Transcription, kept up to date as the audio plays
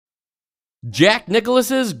Jack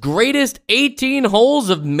Nicklaus's greatest 18 holes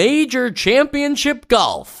of major championship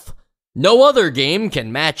golf. No other game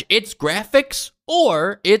can match its graphics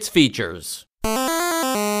or its features.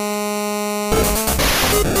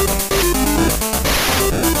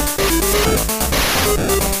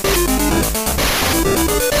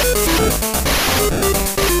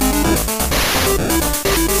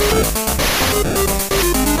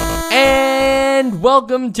 And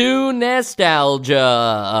welcome to Nostalgia,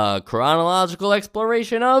 a chronological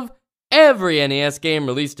exploration of every NES game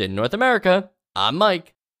released in North America. I'm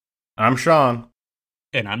Mike. I'm Sean.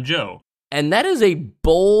 And I'm Joe. And that is a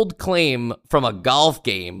bold claim from a golf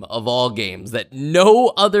game of all games that no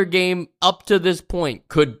other game up to this point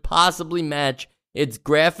could possibly match its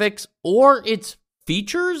graphics or its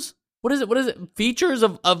features. What is it? Features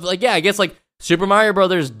of I guess Super Mario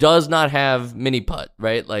Brothers does not have mini putt,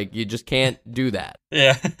 right? Like, you just can't do that.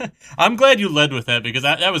 Yeah, I'm glad you led with that because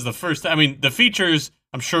that was the first. I mean, the features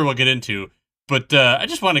I'm sure we'll get into, but I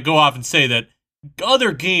just want to go off and say that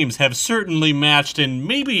other games have certainly matched and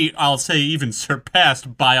maybe I'll say even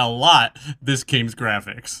surpassed by a lot this game's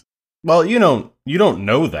graphics. Well, you don't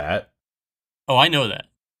know that. Oh, I know that.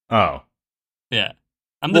 Oh, yeah.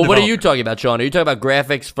 What are you talking about, Sean? Are you talking about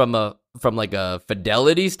graphics from a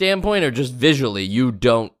fidelity standpoint, or just visually? You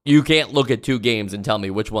can't look at two games and tell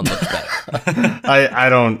me which one looks better. I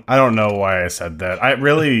don't know why I said that.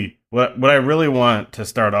 What I really want to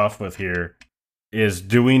start off with here is,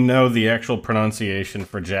 do we know the actual pronunciation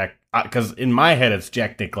for Jack? Because in my head it's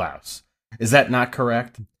Jack Nicklaus. Is that not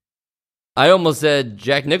correct? I almost said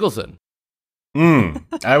Jack Nicholson.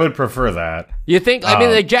 I would prefer that. You think,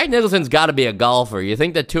 Jack Nicholson's got to be a golfer. You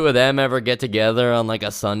think the two of them ever get together on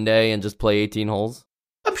a Sunday and just play 18 holes?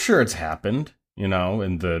 I'm sure it's happened, in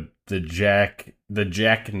the Jack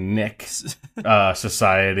Nick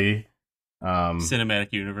society.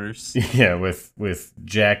 Cinematic universe. Yeah, with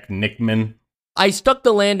Jack Nickman. I stuck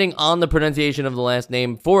the landing on the pronunciation of the last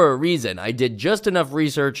name for a reason. I did just enough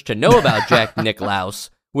research to know about Jack Nicklaus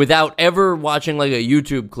without ever watching a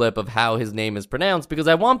YouTube clip of how his name is pronounced, because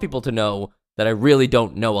I want people to know that I really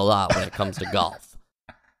don't know a lot when it comes to golf.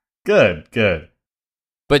 Good.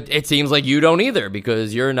 But it seems like you don't either,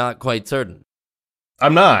 because you're not quite certain.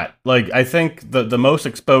 I'm not. I think the most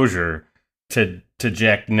exposure to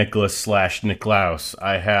Jack Nicklaus / Nicklaus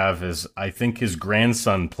I have is, I think his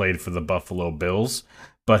grandson played for the Buffalo Bills,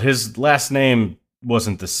 but his last name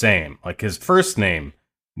wasn't the same. His first name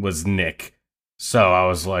was Nick. So I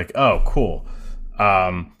was like, oh, cool.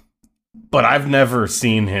 But I've never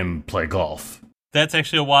seen him play golf. That's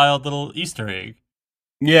actually a wild little Easter egg.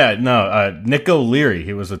 Yeah, no, Nick O'Leary,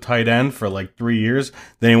 he was a tight end for 3 years.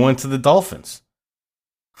 Then he went to the Dolphins.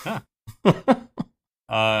 Huh. The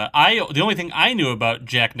only thing I knew about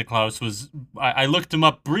Jack Nicklaus was I looked him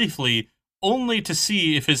up briefly, only to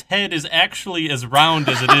see if his head is actually as round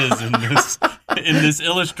as it is in this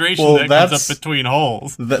illustration that comes up between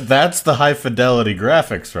holes. That's the high fidelity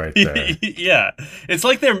graphics right there. Yeah, it's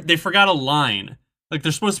like they forgot a line.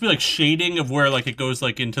 There's supposed to be shading of where it goes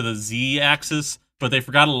into the Z axis, but they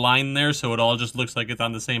forgot a line there, so it all just looks like it's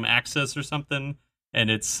on the same axis or something. And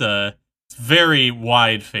it's very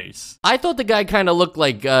wide face. I thought the guy kind of looked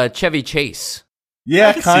like Chevy Chase.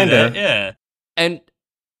 Yeah, kind of. Yeah, and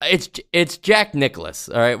it's Jack Nicklaus.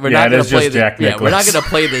 All right, we're not going to play we're not going to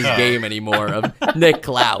play this game anymore of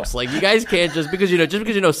Nicklaus. You guys can't just because you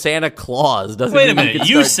know Santa Claus doesn't. Wait a minute,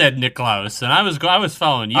 you said Nicklaus, and I was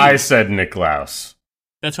following you. I said Nicklaus.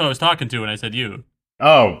 That's who I was talking to when I said you.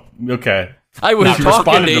 Oh, okay. I was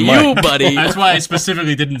talking to you, buddy. That's why I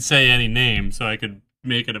specifically didn't say any name, so I could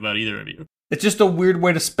make it about either of you. It's just a weird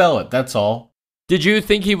way to spell it, that's all. Did you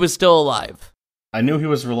think he was still alive? I knew he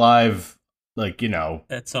was alive,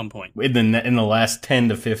 at some point. In the last 10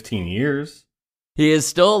 to 15 years. He is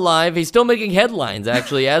still alive. He's still making headlines,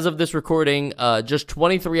 actually. As of this recording, just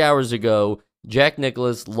 23 hours ago, Jack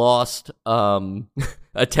Nicklaus lost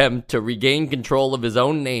attempt to regain control of his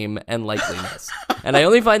own name and likeliness. And I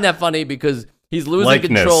only find that funny because he's losing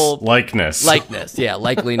control. Likeness, yeah,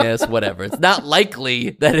 likeliness, whatever. It's not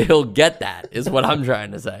likely that he'll get that, is what I'm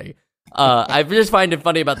trying to say. I just find it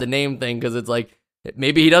funny about the name thing, because it's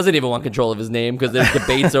maybe he doesn't even want control of his name, because there's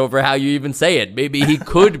debates over how you even say it. Maybe he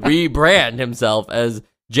could rebrand himself as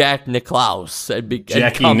Jack Nicklaus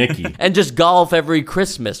Nicky, and just golf every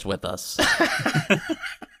Christmas with us.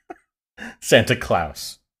 Santa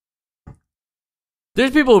Claus.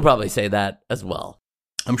 There's people who probably say that as well.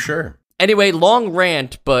 I'm sure. Anyway, long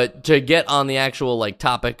rant, but to get on the actual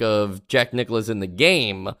topic of Jack Nicklaus in the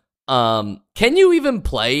game, can you even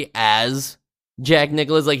play as Jack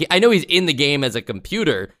Nicklaus? I know he's in the game as a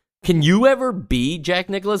computer, Can you ever be Jack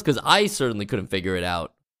Nicklaus? Because I certainly couldn't figure it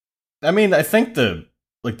out. I mean, I think the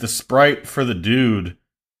sprite for the dude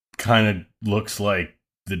kind of looks like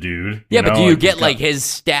the dude. Yeah, but do you get like his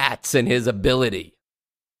stats and his ability?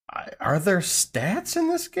 Are there stats in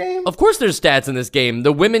this game? Of course there's stats in this game.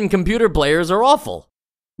 The women computer players are awful.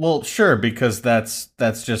 Well, sure, because that's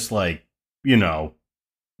just like, what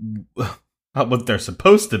they're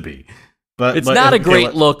supposed to be. But it's not a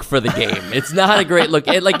great look for the game. It's not a great look.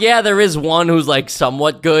 There is one who's like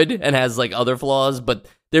somewhat good and has like other flaws, but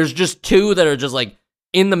there's just two that are just like,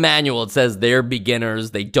 in the manual it says they're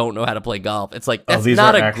beginners, they don't know how to play golf. It's like, that's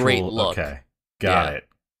not a great look. Okay, got it.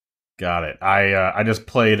 I just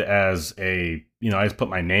played as I just put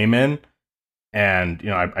my name in, and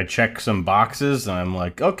I check some boxes, and I'm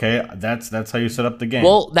like, okay, that's how you set up the game.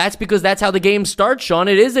 Well, that's because that's how the game starts, Sean.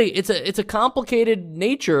 It's a complicated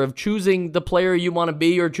nature of choosing the player you want to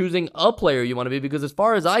be or choosing a player you want to be, because as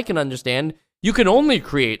far as I can understand, you can only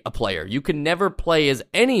create a player. You can never play as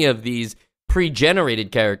any of these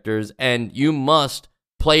pre-generated characters, and you must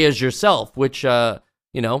play as yourself, which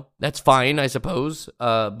that's fine, I suppose.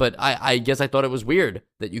 But I guess I thought it was weird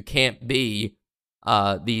that you can't be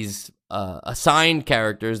these assigned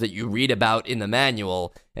characters that you read about in the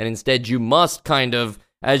manual, and instead you must kind of,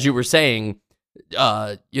 as you were saying,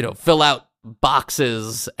 fill out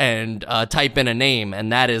boxes and type in a name,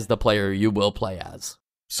 and that is the player you will play as.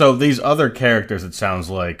 So these other characters, it sounds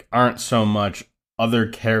like, aren't so much other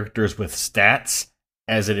characters with stats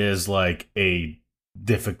as it is like a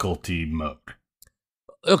difficulty mode.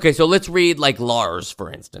 Okay, so let's read like Lars,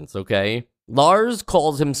 for instance, okay? Lars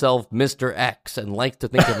calls himself Mr. X and likes to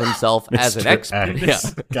think of himself as an expert. Yeah.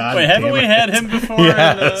 God Wait, haven't we had him before?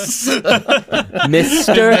 Yes.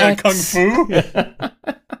 Mr. X. Kung Fu?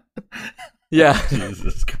 Yeah.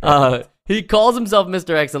 Jesus Christ. He calls himself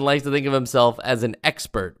Mr. X and likes to think of himself as an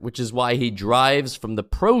expert, which is why he drives from the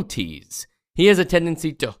pro tees. He has a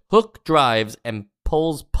tendency to hook drives and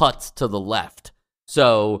pulls putts to the left.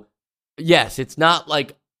 So, yes, it's not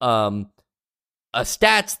like a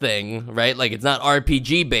stats thing, right? Like, it's not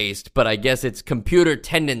RPG based, but I guess it's computer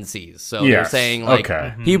tendencies. So they're saying like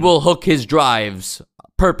he will hook his drives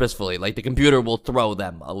purposefully, like the computer will throw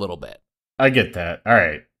them a little bit. I get that. All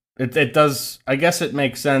right, it does. I guess it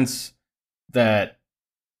makes sense that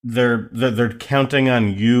they're counting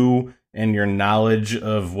on you and your knowledge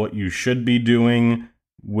of what you should be doing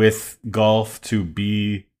with golf to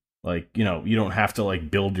be like, you don't have to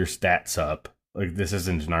like build your stats up. Like, this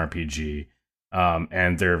isn't an RPG.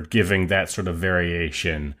 And they're giving that sort of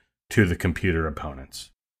variation to the computer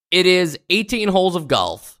opponents. It is 18 holes of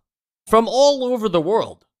golf from all over the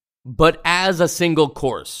world, but as a single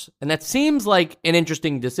course. And that seems like an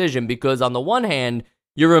interesting decision because on the one hand,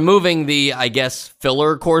 you're removing the, I guess,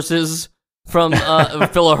 filler courses from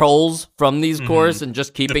filler holes from these courses and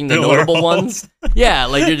just keeping the notable holes. Ones. Yeah,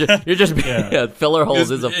 like you're just filler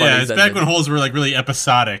holes is a funny it's sentence. back when holes were like really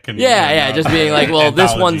episodic and just being like, well,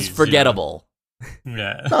 this one's forgettable.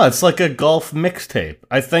 Yeah. No, it's like a golf mixtape.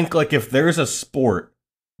 I think like if there's a sport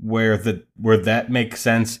where that makes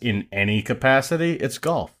sense in any capacity, it's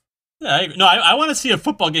golf. Yeah, I want to see a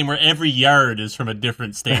football game where every yard is from a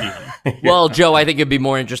different stadium. Well, Joe, I think it'd be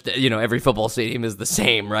more interesting, every football stadium is the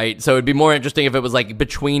same, right? So it'd be more interesting if it was like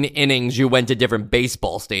between innings you went to different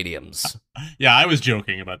baseball stadiums. Yeah, I was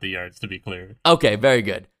joking about the yards, to be clear. Okay, very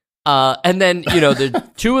good. And then, the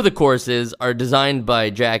two of the courses are designed by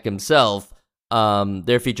Jack himself.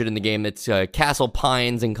 They're featured in the game. It's Castle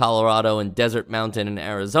Pines in Colorado and Desert Mountain in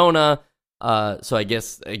Arizona. So I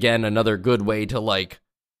guess, again, another good way to like,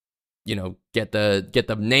 get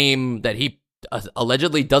the name that he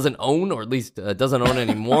allegedly doesn't own, or at least doesn't own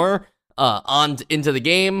anymore, into the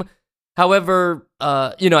game. However,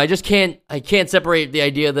 I can't separate the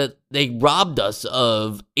idea that they robbed us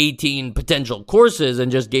of 18 potential courses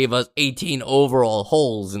and just gave us 18 overall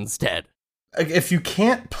holes instead. If you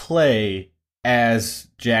can't play as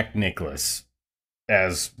Jack Nicklaus,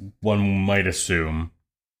 as one might assume,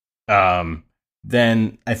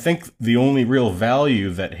 then I think the only real value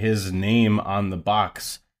that his name on the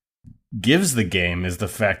box gives the game is the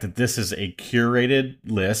fact that this is a curated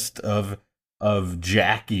list of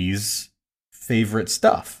Jackie's favorite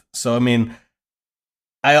stuff. So, I mean,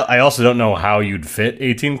 I also don't know how you'd fit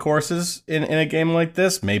 18 courses in a game like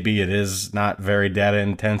this. Maybe it is not very data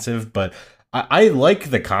intensive, but I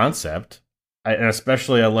like the concept. And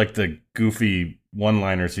especially I like the goofy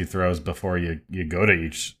one-liners he throws before you go to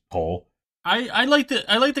each hole. I like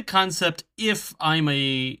the concept if I'm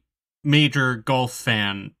a major golf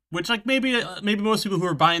fan, which like maybe most people who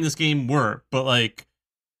are buying this game were, but like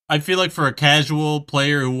I feel like for a casual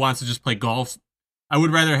player who wants to just play golf, I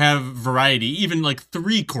would rather have variety, even like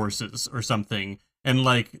 3 courses or something. And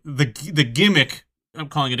like the gimmick, I'm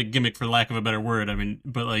calling it a gimmick for lack of a better word. I mean,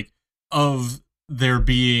 but like of there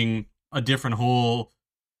being a different hole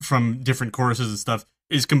from different courses and stuff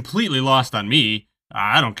is completely lost on me.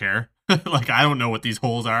 I don't care. Like, I don't know what these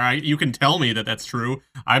holes are. You can tell me that that's true.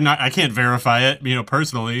 I can't verify it,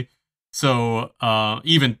 personally. So,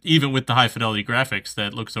 even with the high fidelity graphics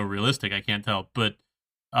that look so realistic, I can't tell. But,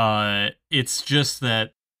 it's just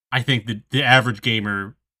that I think the average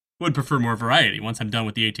gamer would prefer more variety. Once I'm done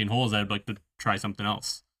with the 18 holes, I'd like to try something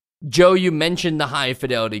else. Joe, you mentioned the high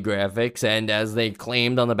fidelity graphics, and as they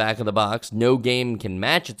claimed on the back of the box, no game can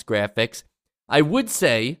match its graphics. I would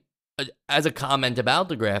say, as a comment about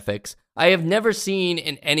the graphics, I have never seen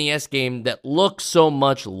an NES game that looks so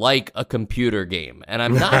much like a computer game. And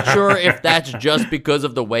I'm not sure if that's just because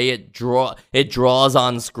of the way it draws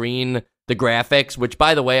on screen the graphics, which,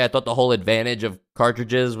 by the way, I thought the whole advantage of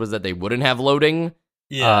cartridges was that they wouldn't have loading,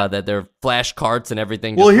 that they're flash carts and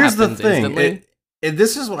everything just here's the happens thing. instantly.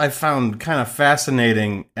 This is what I found kind of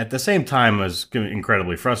fascinating at the same time as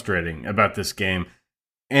incredibly frustrating about this game.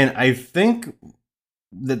 And I think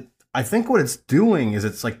what it's doing is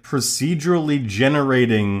it's like procedurally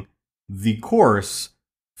generating the course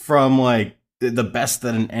from like the best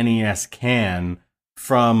that an NES can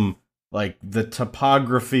from like the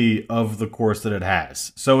topography of the course that it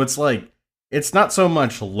has. So it's like, it's not so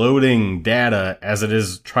much loading data as it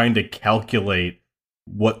is trying to calculate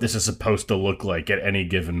what this is supposed to look like at any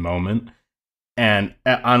given moment. And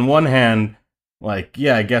on one hand, like,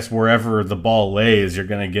 yeah, I guess wherever the ball lays, you're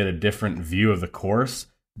going to get a different view of the course.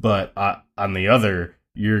 But on the other,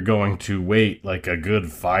 you're going to wait like a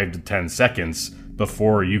good 5 to 10 seconds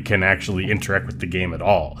before you can actually interact with the game at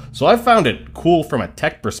all. So I found it cool from a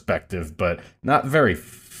tech perspective, but not very...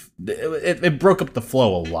 It broke up the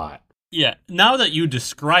flow a lot. Yeah, now that you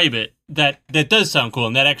describe it, that does sound cool,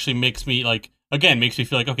 and that actually makes me feel like,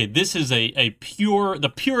 okay, this is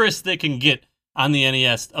the purest they can get on the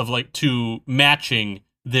NES of like to matching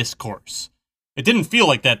this course. It didn't feel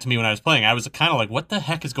like that to me when I was playing. I was kind of like, what the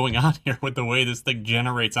heck is going on here with the way this thing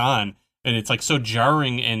generates on? And it's like so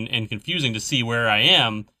jarring and confusing to see where I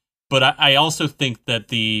am. But I also think that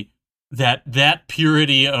that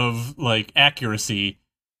purity of like accuracy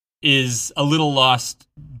is a little lost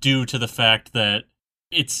due to the fact that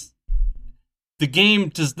the game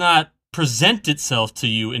does not present itself to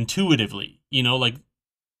you intuitively. Like,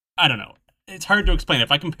 I don't know. It's hard to explain.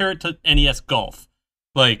 If I compare it to NES Golf,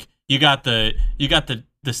 like, you got the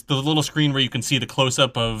little screen where you can see the close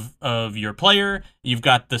up of your player. You've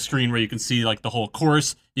got the screen where you can see like the whole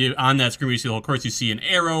course. On that screen where you see the whole course, you see an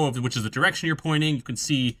arrow of which is the direction you're pointing. You can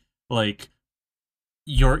see like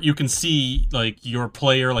your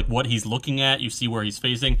player, like what he's looking at. You see where he's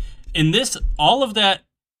facing. In this, all of that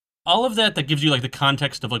gives you like the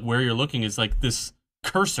context of like where you're looking is like this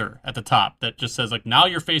cursor at the top that just says like, now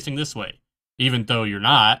you're facing this way, even though you're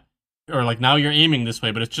not. Or like, now you're aiming this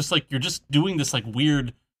way, but it's just like you're just doing this like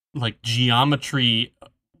weird like geometry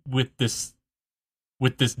with this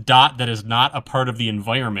dot that is not a part of the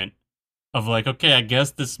environment of like, okay, I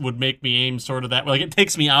guess this would make me aim sort of that way. Like, it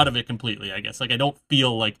takes me out of it completely, I guess. Like, I don't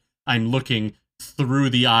feel like I'm looking through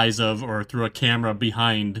the eyes of or through a camera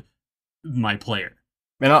behind my player.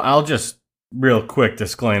 And I'll just real quick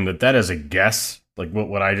disclaim that is a guess. Like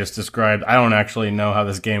what I just described. I don't actually know how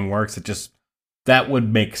this game works. That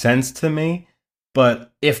would make sense to me,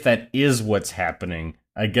 but if that is what's happening,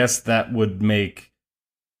 I guess that would make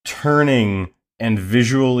turning and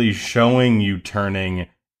visually showing you turning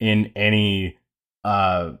in any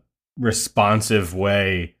responsive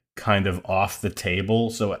way kind of off the table.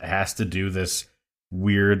 So it has to do this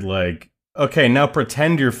weird, like, okay, now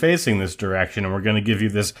pretend you're facing this direction, and we're going to give you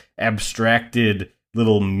this abstracted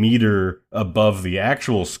little meter above the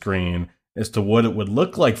actual screen as to what it would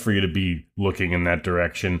look like for you to be looking in that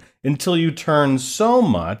direction until you turn so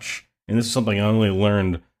much, and this is something I only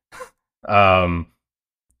learned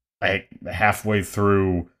halfway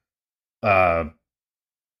through a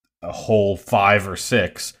hole 5 or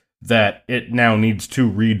 6, that it now needs to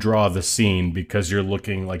redraw the scene because you're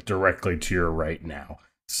looking like directly to your right now.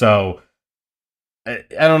 So I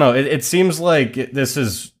don't know. It seems like this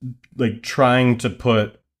is like trying to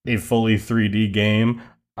put a fully 3D game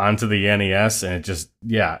onto the NES, and it just,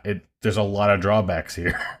 there's a lot of drawbacks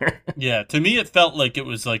here. Yeah, to me it felt like it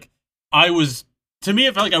was like I was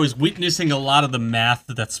witnessing a lot of the math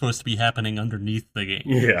that's supposed to be happening underneath the game.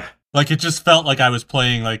 Yeah. Like, it just felt like I was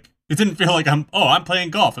playing, like, it didn't feel like I'm playing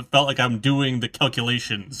golf. It felt like I'm doing the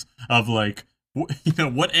calculations of, like,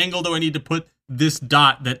 what angle do I need to put this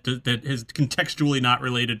dot that is contextually not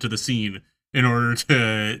related to the scene in order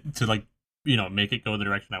to like, make it go the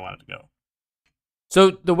direction I want it to go.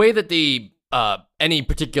 So the way that the any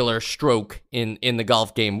particular stroke in the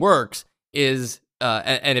golf game works is,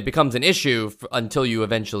 and it becomes an issue until you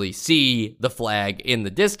eventually see the flag in the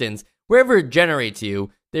distance. Wherever it generates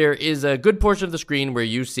you, there is a good portion of the screen where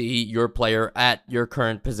you see your player at your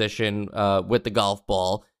current position with the golf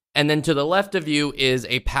ball. And then to the left of you is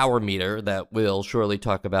a power meter that we'll surely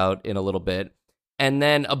talk about in a little bit. And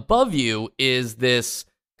then above you is this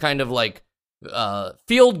kind of like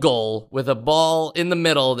field goal with a ball in the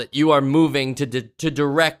middle that you are moving to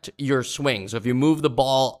direct your swing. So if you move the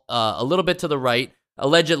ball a little bit to the right,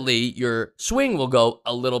 allegedly your swing will go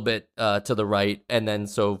a little bit to the right, and then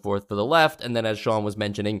so forth for the left. And then, as Sean was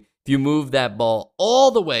mentioning, if you move that ball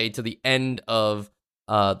all the way to the end of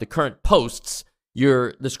the current posts,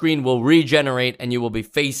 the screen will regenerate, and you will be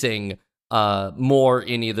facing more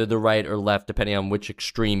in either the right or left, depending on which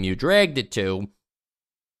extreme you dragged it to.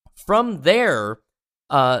 From there,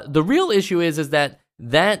 the real issue is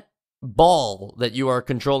that ball that you are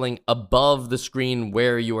controlling above the screen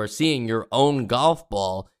where you are seeing your own golf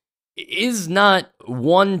ball is not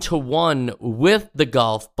one-to-one with the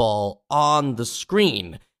golf ball on the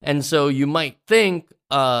screen. And so you might think,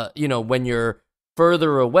 when you're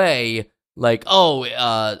further away, like,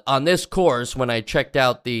 on this course, when I checked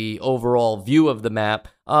out the overall view of the map,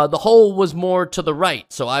 the hole was more to the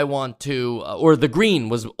right, so I want to, or the green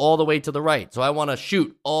was all the way to the right, so I want to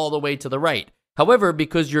shoot all the way to the right. However,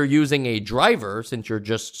 because you're using a driver, since you're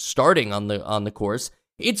just starting on the course,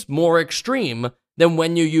 it's more extreme than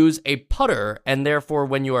when you use a putter, and therefore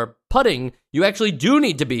when you are putting, you actually do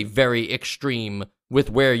need to be very extreme with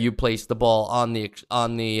where you place the ball on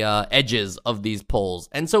the edges of these poles.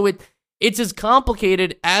 And so it's as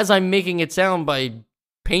complicated as I'm making it sound by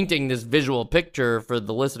painting this visual picture for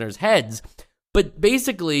the listeners' heads. But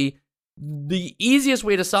basically, the easiest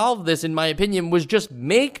way to solve this, in my opinion, was just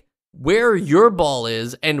make where your ball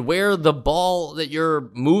is and where the ball that you're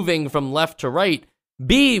moving from left to right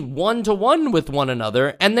be one-to-one with one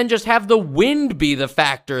another, and then just have the wind be the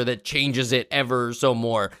factor that changes it ever so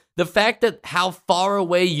more. The fact that how far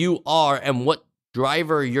away you are and what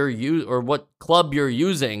driver or what club you're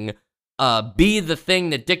using be the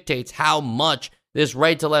thing that dictates how much this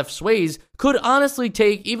right to left sways could honestly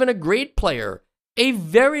take even a great player a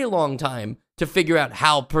very long time to figure out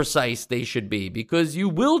how precise they should be, because you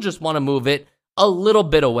will just want to move it a little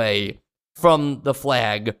bit away from the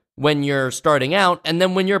flag when you're starting out, and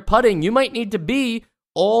then when you're putting, you might need to be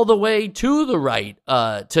all the way to the right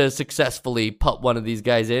to successfully putt one of these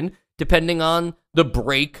guys in, depending on the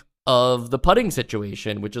break of the putting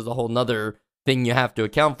situation, which is a whole nother thing you have to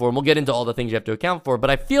account for. And we'll get into all the things you have to account for,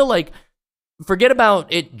 but I feel like forget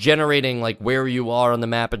about it generating like where you are on the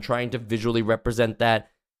map and trying to visually represent that.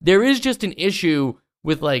 There is just an issue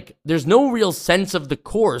with like, there's no real sense of the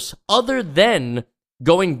course other than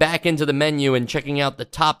going back into the menu and checking out the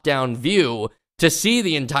top-down view to see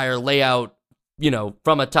the entire layout,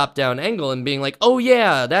 from a top-down angle and being like, oh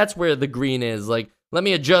yeah, that's where the green is. Like, let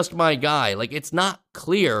me adjust my guy. Like, it's not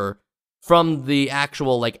clear from the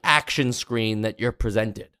actual like action screen that you're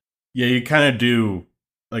presented. Yeah, you kind of do.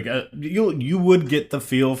 Like, you would get the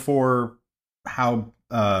feel for how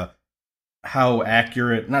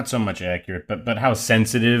accurate, not so much accurate, but how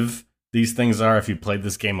sensitive these things are if you played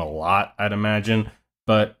this game a lot, I'd imagine.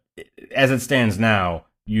 But as it stands now,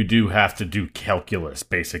 you do have to do calculus,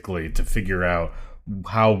 basically, to figure out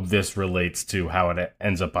how this relates to how it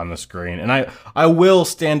ends up on the screen. And I will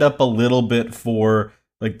stand up a little bit for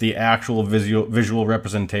like the actual visual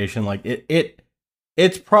representation. Like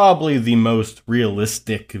it's probably the most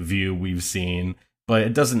realistic view we've seen, but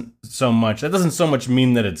that doesn't so much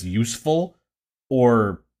mean that it's useful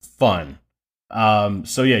or fun.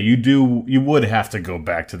 So yeah, you would have to go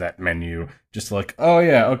back to that menu, just like, oh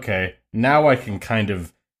yeah, okay, now I can kind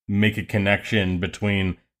of make a connection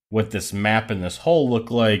between what this map and this hole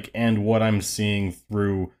look like and what I'm seeing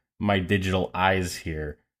through my digital eyes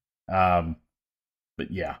here. But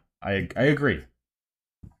yeah, I agree.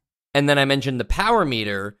 And then I mentioned the power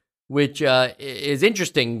meter, which is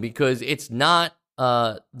interesting because it's not,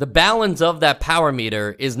 the balance of that power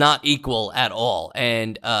meter is not equal at all.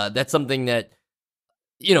 And that's something that,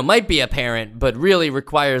 might be apparent, but really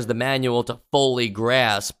requires the manual to fully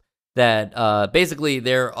grasp that basically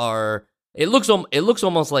it looks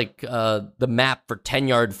almost like the map for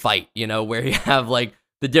 10-yard fight, where you have like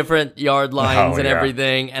the different yard lines and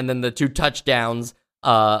everything, and then the two touchdowns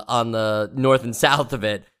on the north and south of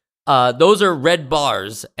it. Those are red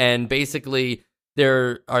bars, and basically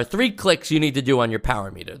there are 3 clicks you need to do on your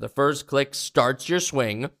power meter. The first click starts your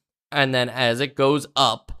swing, and then as it goes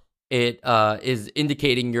up, it is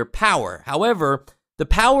indicating your power. However, the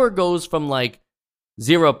power goes from like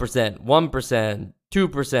 0%, 1%,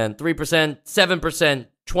 2%, 3%, 7%,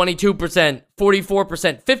 22%,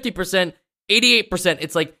 44%, 50%, 88%.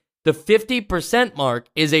 It's like the 50% mark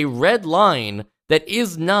is a red line that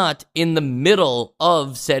is not in the middle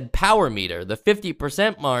of said power meter. The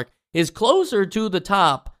 50% mark is closer to the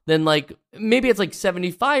top than like, maybe it's like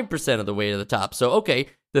 75% of the way to the top. So, okay,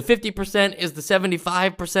 the 50% is the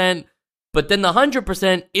 75%, but then the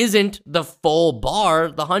 100% isn't the full bar.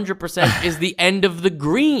 The 100% is the end of the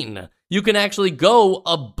green. You can actually go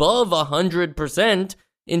above 100%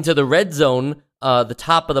 into the red zone, the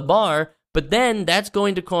top of the bar, but then that's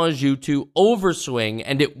going to cause you to overswing,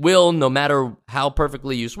 and it will, no matter how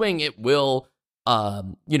perfectly you swing, it will,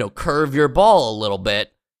 curve your ball a little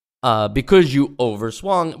bit because you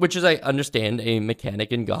overswung, which is, I understand, a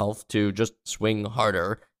mechanic in golf to just swing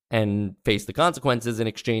harder and face the consequences in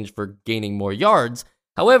exchange for gaining more yards.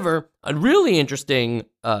 However, a really interesting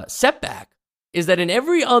setback is that in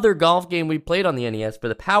every other golf game we played on the NES for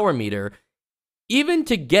the power meter, even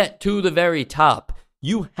to get to the very top,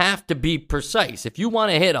 you have to be precise. If you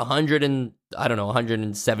want to hit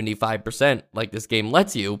 175% like this game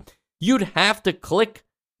lets you, you'd have to click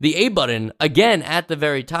the A button again at the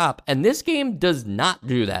very top. And this game does not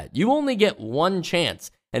do that. You only get one chance.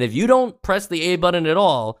 And if you don't press the A button at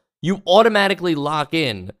all, you automatically lock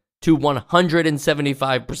in to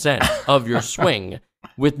 175% of your swing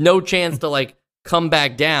with no chance to like come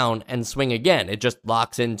back down and swing again. It just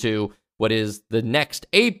locks into what is the next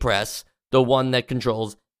A press, the one that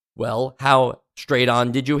controls, well, how straight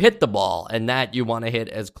on did you hit the ball? And that you want to hit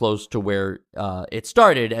as close to where it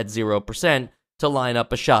started at 0% to line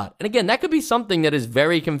up a shot. And again, that could be something that is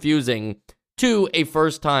very confusing to a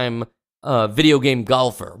first-time video game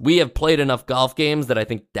golfer. We have played enough golf games that I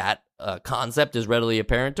think that concept is readily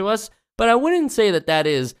apparent to us, but I wouldn't say that that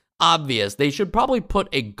is obvious. They should probably put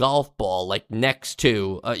a golf ball like next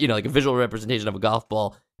to, like a visual representation of a golf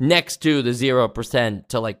ball next to the 0%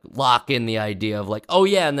 to like lock in the idea of like, oh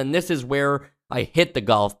yeah, and then this is where I hit the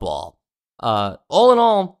golf ball. All in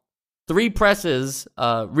all, 3 presses,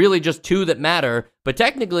 really just 2 that matter. But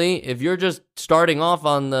technically, if you're just starting off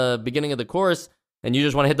on the beginning of the course and you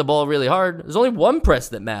just want to hit the ball really hard, there's only 1 press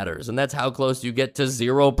that matters, and that's how close you get to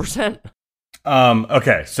 0%.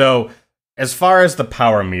 Okay, so as far as the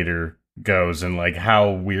power meter goes and like how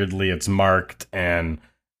weirdly it's marked, and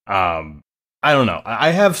I don't know,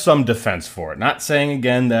 I have some defense for it. Not saying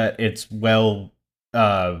again that it's well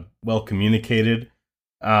communicated,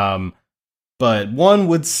 but one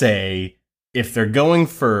would say if they're going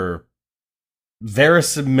for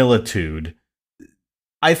verisimilitude,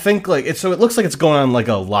 I think like it looks like it's going on like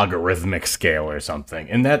a logarithmic scale or something,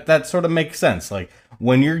 and that sort of makes sense. Like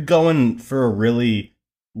when you're going for a really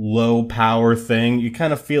low power thing, you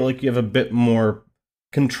kind of feel like you have a bit more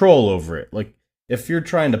control over it. Like if you're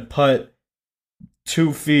trying to putt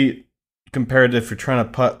 2 feet compared to if you're trying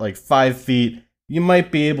to putt like 5 feet, you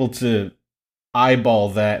might be able to eyeball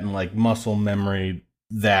that and like muscle memory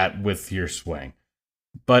that with your swing.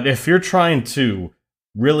 But if you're trying to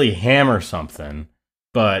really hammer something,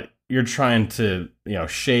 but you're trying to,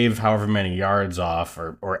 shave however many yards off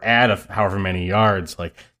or add however many yards,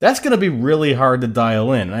 like that's going to be really hard to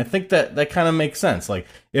dial in. And I think that kind of makes sense. Like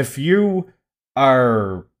if you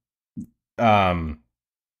are,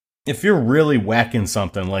 if you're really whacking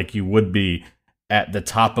something like you would be at the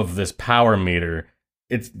top of this power meter,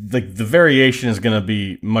 it's like the variation is going to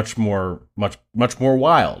be much more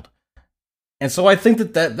wild. And so I think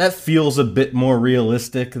that feels a bit more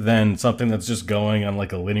realistic than something that's just going on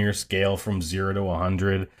like a linear scale from 0 to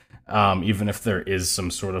 100, even if there is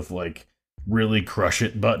some sort of like really crush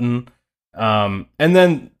it button. And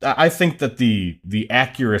then I think that the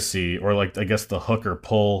accuracy, or like I guess the hook or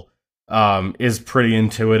pull, is pretty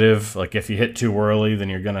intuitive. Like if you hit too early, then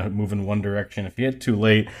you're gonna move in one direction. If you hit too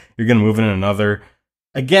late, you're gonna move in another.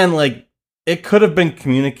 Again, like it could have been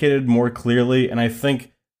communicated more clearly, and I think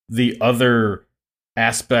the other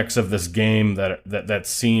aspects of this game that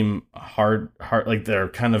seem hard, like they're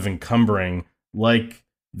kind of encumbering, like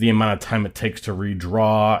the amount of time it takes to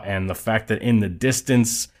redraw, and the fact that in the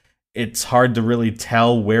distance, it's hard to really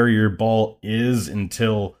tell where your ball is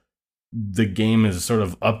until the game is sort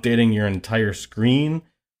of updating your entire screen.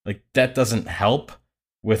 Like that doesn't help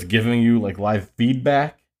with giving you like live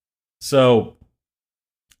feedback. So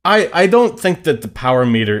I don't think that the power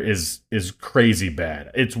meter is crazy bad.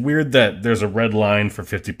 It's weird that there's a red line for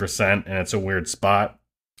 50%, and it's a weird spot,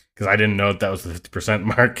 because I didn't know that was the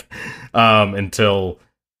 50% mark until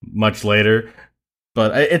much later.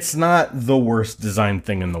 But it's not the worst design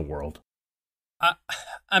thing in the world.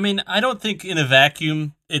 I mean, I don't think in a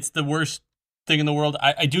vacuum it's the worst thing in the world.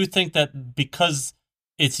 I do think that because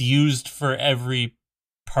it's used for every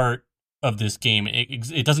part of this game,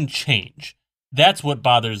 it doesn't change. That's what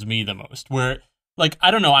bothers me the most. Where, like,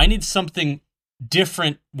 I don't know, I need something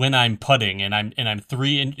different when I'm putting and I'm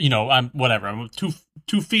 3 and I'm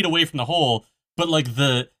 2 feet away from the hole, but like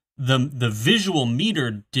the visual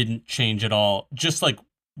meter didn't change at all. Just like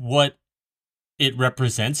what it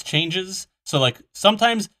represents changes. So like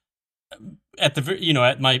sometimes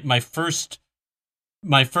at my first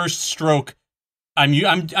stroke, I'm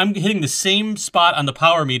hitting the same spot on the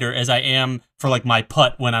power meter as I am for like my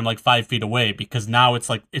putt when I'm like 5 feet away, because now it's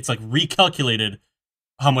like recalculated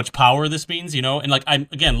how much power this means, and like I'm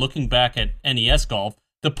again looking back at NES golf,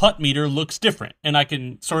 the putt meter looks different, and I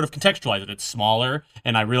can sort of contextualize it. It's smaller,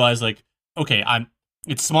 and I realize like, okay,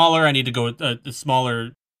 it's smaller. I need to go a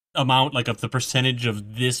smaller amount, like of the percentage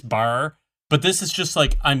of this bar. But this is just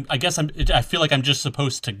like I feel like I'm just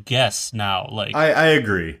supposed to guess now. Like I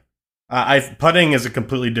agree. Putting is a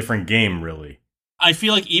completely different game, really. I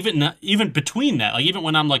feel like even between that, like even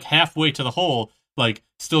when I'm like halfway to the hole, like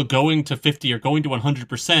still going to 50 or going to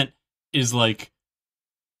 100% is like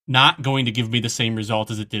not going to give me the same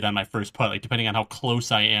result as it did on my first putt, like depending on how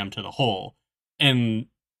close I am to the hole. And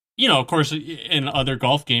of course, in other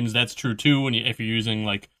golf games that's true too. And if you're using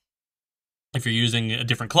a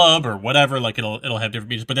different club or whatever, like it'll have different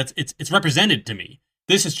meters, but it's represented to me.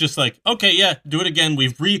 This is just like, okay, yeah, do it again.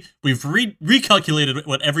 We've recalculated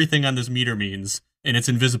what everything on this meter means, and it's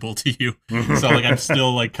invisible to you. So like I'm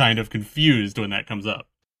still like kind of confused when that comes up.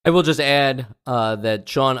 I will just add that,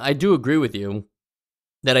 Sean, I do agree with you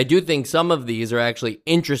that I do think some of these are actually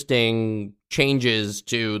interesting changes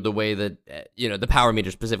to the way that, the power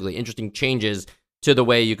meter specifically, interesting changes to the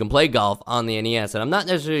way you can play golf on the NES. And I'm not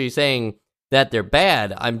necessarily saying that they're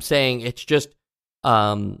bad. I'm saying it's just,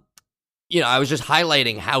 I was just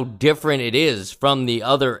highlighting how different it is from the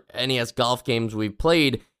other NES golf games we've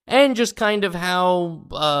played, and just kind of how,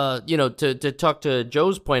 to talk to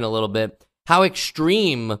Joe's point a little bit, how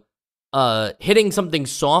extreme hitting something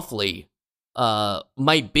softly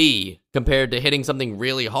might be compared to hitting something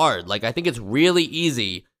really hard. Like, I think it's really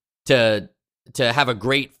easy to have a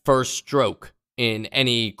great first stroke in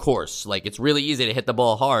any course. Like, it's really easy to hit the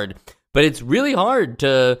ball hard, but it's really hard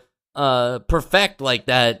to perfect like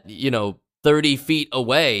that, 30 feet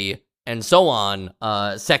away and so on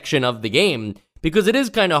section of the game, because it is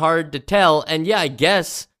kind of hard to tell. And yeah, I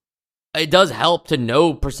guess it does help to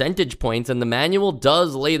know percentage points, and the manual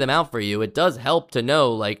does lay them out for you. It does help to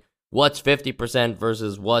know like what's 50%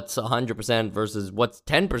 versus what's 100% versus what's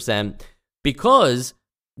 10%, because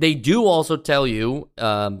they do also tell you,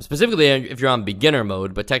 specifically if you're on beginner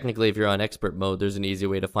mode, but technically if you're on expert mode, there's an easy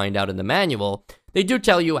way to find out in the manual. They do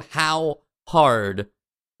tell you how hard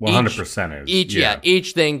 100%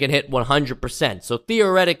 each thing can hit 100%. So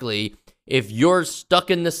theoretically, if you're stuck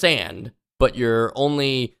in the sand, but you're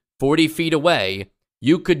only 40 feet away,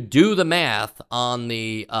 you could do the math on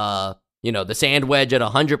the, the sand wedge at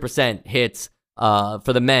 100% hits, for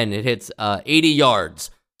the men, it hits 80 yards.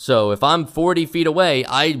 So if I'm 40 feet away,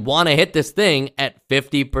 I want to hit this thing at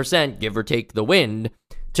 50%, give or take the wind,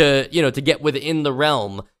 to get within the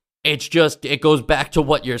realm. It's just, it goes back to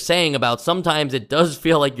what you're saying about sometimes it does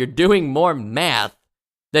feel like you're doing more math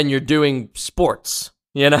than you're doing sports,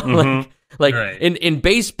 Mm-hmm. like right. in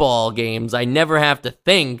baseball games, I never have to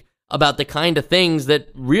think about the kind of things that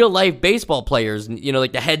real life baseball players,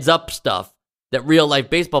 like the heads up stuff that real life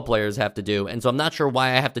baseball players have to do. And so I'm not sure why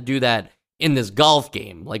I have to do that in this golf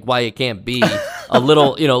game, like why it can't be a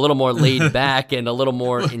little, a little more laid back and a little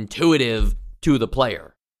more intuitive to the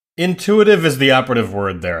player. Intuitive is the operative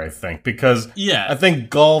word there, I think, because I think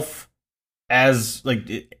golf, as like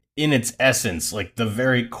in its essence, like the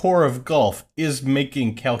very core of golf is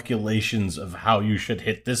making calculations of how you should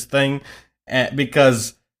hit this thing,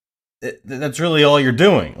 because that's really all you're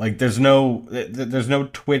doing. Like there's no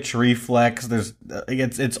twitch reflex.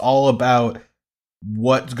 It's all about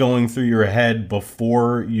what's going through your head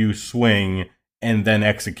before you swing and then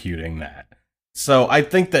executing that. So I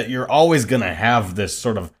think that you're always going to have this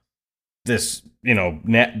sort of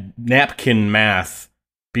napkin math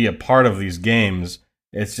be a part of these games.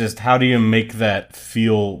 It's just, how do you make that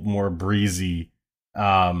feel more breezy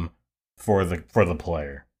for the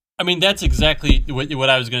player? I mean, that's exactly what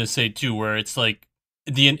I was going to say too, where it's like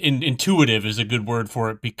the intuitive is a good word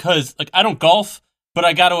for it, because like I don't golf, but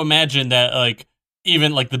I got to imagine that like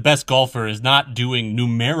even like the best golfer is not doing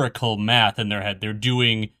numerical math in their head. They're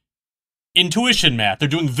doing intuition math. They're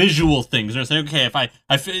doing visual things. They're saying, okay, if I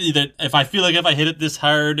feel like if I hit it this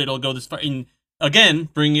hard, it'll go this far. And again,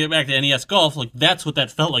 bringing it back to NES Golf, like that's what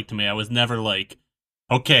that felt like to me. I was never like,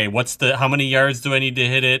 okay, how many yards do I need to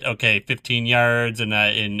hit it? Okay, 15 yards, and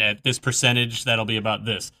at this percentage, that'll be about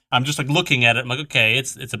this. I'm just like looking at it. I'm like, okay,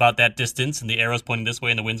 it's about that distance, and the arrow's pointing this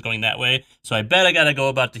way, and the wind's going that way. So I bet I gotta go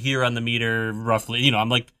about to here on the meter, roughly. I'm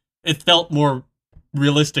like, it felt more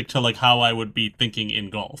realistic to like how I would be thinking in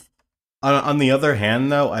golf. On the other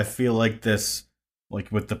hand, though, I feel like this,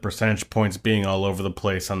 like with the percentage points being all over the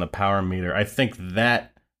place on the power meter, I think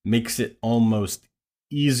that makes it almost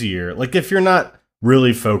easier. Like if you're not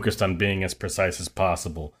really focused on being as precise as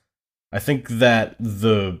possible, I think that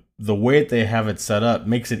the way they have it set up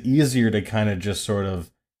makes it easier to kind of just sort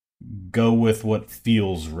of go with what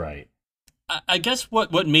feels right. I guess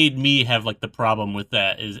what made me have like the problem with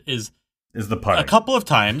that is the putting. A couple of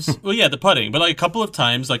times. Well, yeah, the putting, but like a couple of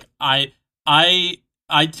times, like I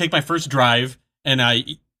take my first drive and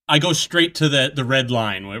I go straight to the red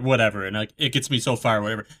line, whatever, and like it gets me so far,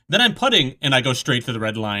 whatever. Then I'm putting and I go straight to the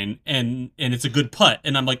red line, and it's a good putt,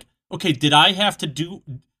 and I'm like, okay,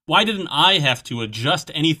 why didn't I have to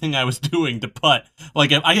adjust anything I was doing to putt?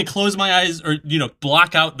 Like if I could close my eyes or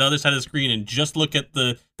block out the other side of the screen and just look at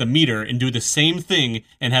the meter and do the same thing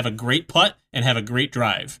and have a great putt and have a great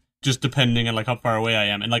drive. Just depending on like how far away I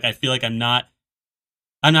am. And like I feel like I'm not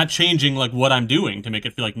changing like what I'm doing to make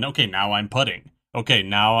it feel like, okay, now I'm putting. Okay,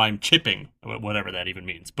 now I'm chipping, whatever that even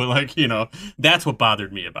means. But like, that's what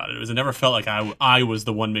bothered me about it. It never felt like I was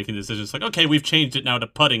the one making the decision. It's like, okay, we've changed it now to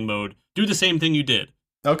putting mode. Do the same thing you did.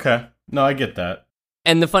 Okay. No, I get that.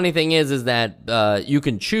 And the funny thing is that you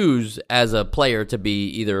can choose as a player to be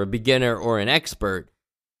either a beginner or an expert.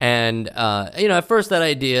 And, at first that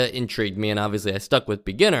idea intrigued me, and obviously I stuck with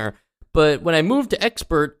beginner. But when I moved to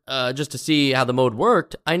expert, just to see how the mode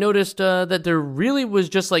worked, I noticed that there really was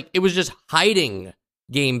just it was just hiding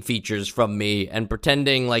game features from me and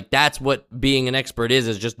pretending like that's what being an expert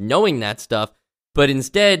is just knowing that stuff. But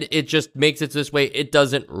instead, it just makes it this way. It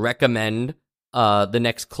doesn't recommend the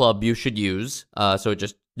next club you should use. So it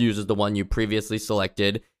just uses the one you previously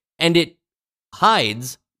selected. And it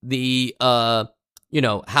hides the...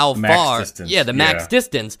 how max far, distance. The max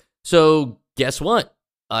distance. So guess what?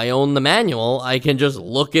 I own the manual. I can just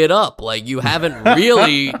look it up. Like you haven't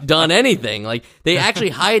really done anything. Like they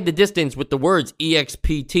actually hide the distance with the words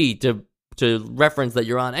EXPT to reference that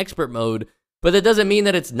you're on expert mode. But that doesn't mean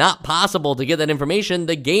that it's not possible to get that information.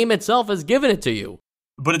 The game itself has given it to you.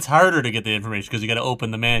 But it's harder to get the information because you got to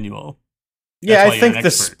open the manual. Yeah, I think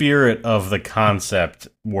the spirit of the concept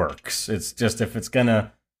works. It's just if it's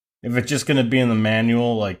just gonna be in the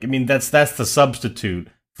manual, like that's the substitute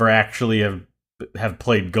for actually have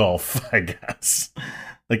played golf, I guess.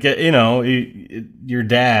 Like your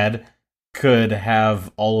dad could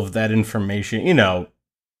have all of that information,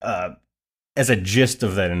 as a gist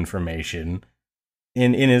of that information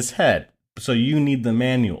in his head. So you need the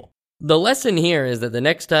manual. The lesson here is that the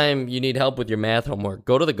next time you need help with your math homework,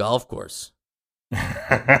 go to the golf course.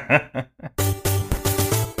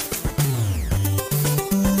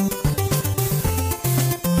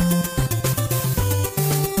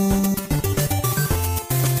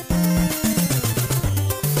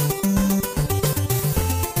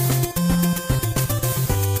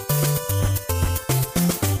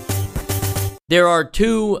 There are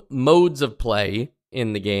two modes of play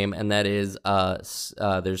in the game, and that is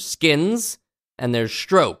there's skins and there's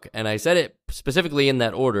stroke. And I said it specifically in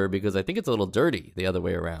that order because I think it's a little dirty the other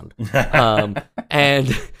way around.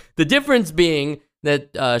 And the difference being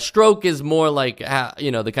that stroke is more like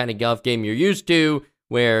the kind of golf game you're used to,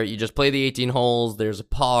 where you just play the 18 holes, there's a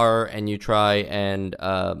par, and you try and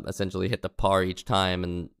essentially hit the par each time.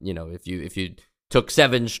 And if you took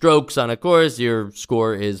 7 strokes on a course, your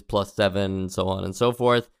score is +7, so on and so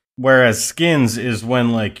forth. Whereas skins is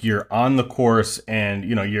when like you're on the course and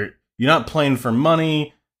you're not playing for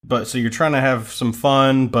money, but so you're trying to have some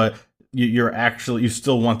fun, but you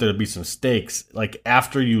still want there to be some stakes. Like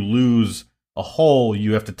after you lose a hole,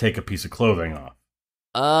 you have to take a piece of clothing off.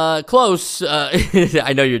 Close.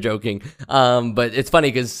 I know you're joking. But it's funny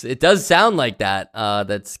because it does sound like that.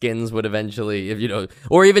 That skins would eventually,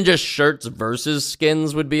 or even just shirts versus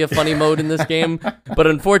skins would be a funny mode in this game. But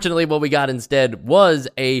unfortunately, what we got instead was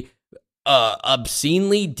a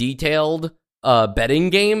obscenely detailed betting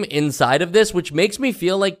game inside of this, which makes me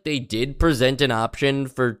feel like they did present an option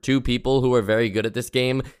for two people who are very good at this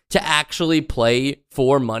game to actually play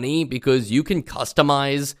for money, because you can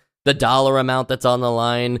customize the dollar amount that's on the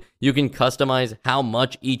line. You can customize how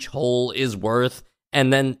much each hole is worth,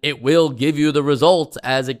 and then it will give you the results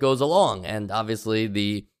as it goes along. And obviously,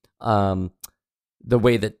 the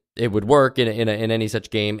way that it would work in any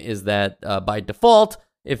such game is that by default,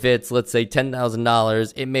 if it's, let's say,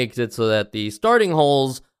 $10,000, it makes it so that the starting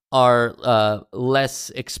holes are less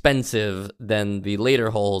expensive than the later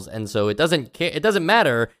holes, and so it doesn't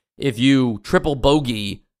matter if you triple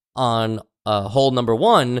bogey on hole number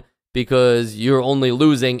 1 because you're only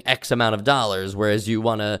losing X amount of dollars, whereas you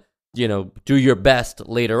want to, do your best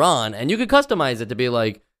later on, and you could customize it to be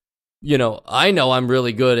like, I know I'm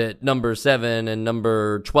really good at number 7 and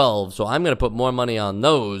number 12, so I'm going to put more money on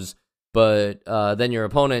those. But then your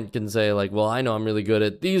opponent can say, like, well, I know I'm really good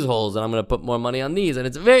at these holes, and I'm going to put more money on these. And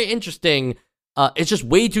it's very interesting. It's just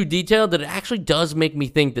way too detailed that it actually does make me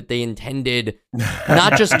think that they intended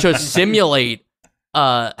not just to simulate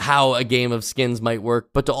how a game of skins might work,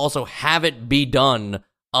 but to also have it be done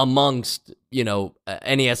amongst,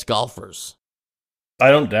 NES golfers.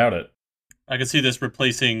 I don't doubt it. I could see this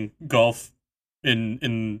replacing golf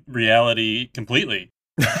in reality completely.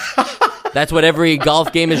 That's what every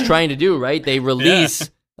golf game is trying to do, right? They release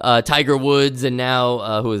Tiger Woods and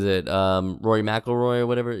now, who is it? Rory McIlroy or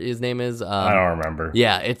whatever his name is. I don't remember.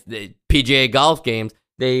 Yeah, it's the PGA golf games.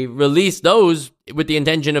 They release those with the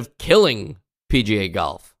intention of killing PGA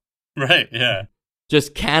golf. Right, yeah.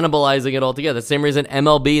 Just cannibalizing it altogether. The same reason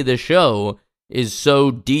MLB, the show, is so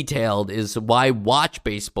detailed is why watch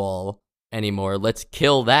baseball anymore. Let's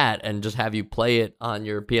kill that and just have you play it on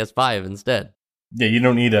your PS5 instead. Yeah, you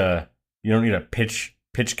don't need a pitch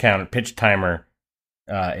counter, pitch timer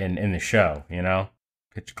in the show,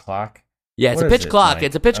 pitch clock. Yeah, it's what a pitch clock. Mike?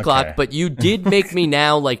 It's a pitch Okay. clock, but you did make me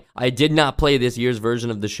now, like, I did not play this year's version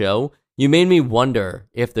of the show. You made me wonder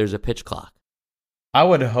if there's a pitch clock. I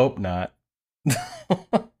would hope not.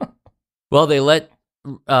 Well, they let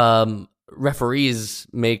referees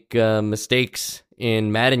make mistakes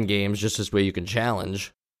in Madden games just this way you can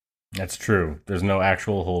challenge. That's true. There's no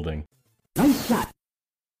actual holding.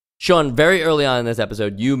 Sean, very early on in this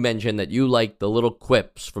episode, you mentioned that you liked the little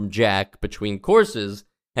quips from Jack between courses.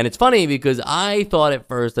 And it's funny because I thought at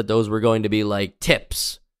first that those were going to be like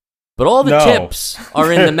tips. But all the tips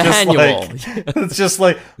are in the manual. It's just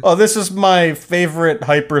like, oh, this is my favorite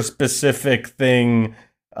hyper-specific thing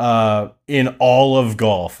in all of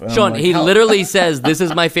golf. And Sean, like, he literally says, this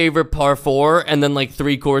is my favorite par 4, and then like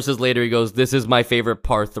 3 courses later he goes, this is my favorite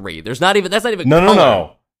par 3. That's not even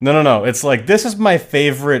color. No. It's like, this is my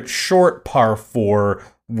favorite short par 4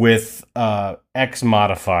 with X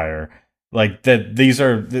modifier. Like, that these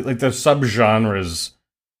are like the subgenres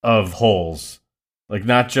of holes. Like,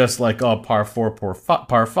 not just like, oh, par 4,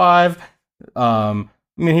 par 5. I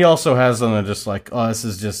mean, he also has them that just like, oh, this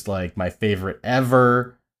is just like my favorite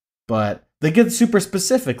ever. But they get super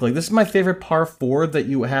specific. Like, this is my favorite par 4 that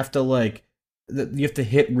you have to like, that you have to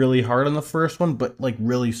hit really hard on the first one, but like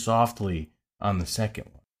really softly on the second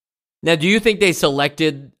one. Now, do you think they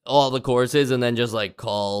selected all the courses and then just like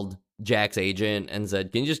called Jack's agent and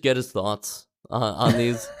said, can you just get his thoughts on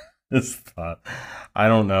these? His thought. I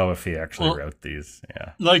don't know if he actually wrote these.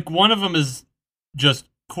 Yeah. Like, one of them is just,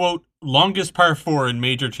 quote, longest par 4 in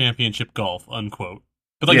major championship golf, unquote.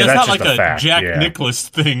 But like, that's not like a fact, Jack Nicklaus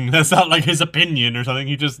thing. That's not like his opinion or something.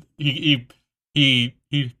 He just, he I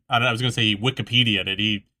don't know, I was going to say he Wikipedia'd it.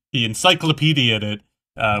 He encyclopedia'd it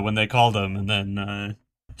when they called him and then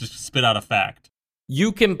just spit out a fact.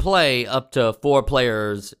 You can play up to 4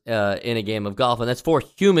 players in a game of golf, and that's 4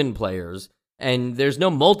 human players. And there's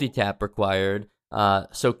no multi-tap required,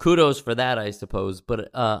 so kudos for that, I suppose.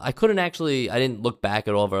 But I didn't look back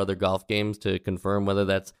at all of our other golf games to confirm whether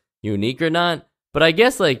that's unique or not. But I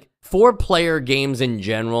guess, like, 4-player games in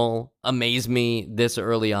general amaze me this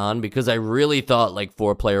early on because I really thought, like,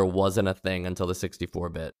 4-player wasn't a thing until the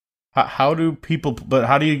 64-bit. How do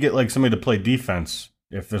you get, like, somebody to play defense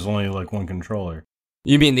if there's only, like, one controller?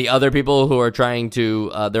 You mean the other people who are trying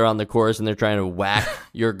to, they're on the course and they're trying to whack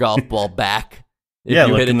your golf ball back if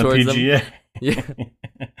you hit it towards them? Yeah.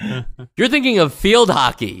 You're thinking of field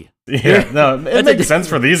hockey. Yeah, no, it makes sense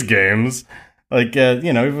for these games. Like,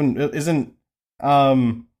 even isn't,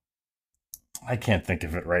 I can't think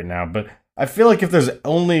of it right now, but I feel like if there's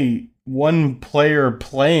only one player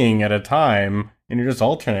playing at a time and you're just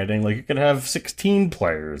alternating, like, you could have 16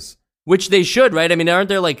 players. Which they should, right? I mean, aren't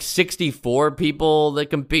there like 64 people that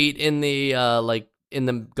compete in the in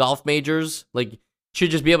the golf majors? Like, should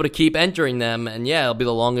just be able to keep entering them, and yeah, it'll be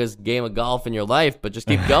the longest game of golf in your life. But just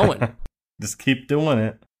keep going. Just keep doing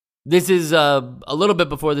it. This is a little bit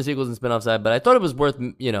before the sequels and spin-off side, but I thought it was worth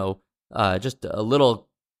just a little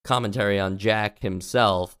commentary on Jack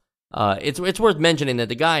himself. It's worth mentioning that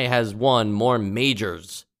the guy has won more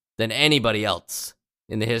majors than anybody else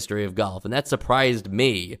in the history of golf, and that surprised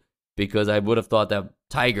me. Because I would have thought that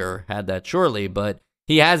Tiger had that surely, but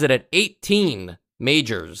he has it at 18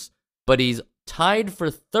 majors, but he's tied for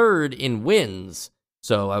third in wins.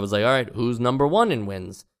 So I was like, all right, who's number one in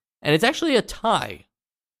wins? And it's actually a tie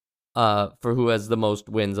for who has the most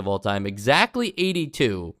wins of all time. Exactly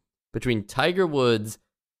 82 between Tiger Woods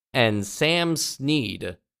and Sam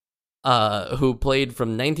Snead, who played from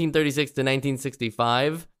 1936 to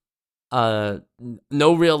 1965.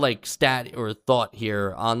 No real like stat or thought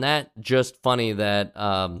here on that. Just funny that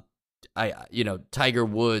Tiger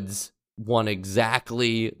Woods won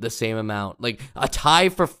exactly the same amount. Like a tie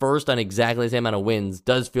for first on exactly the same amount of wins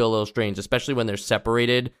does feel a little strange, especially when they're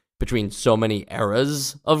separated between so many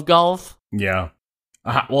eras of golf. Yeah.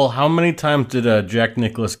 Well, how many times did Jack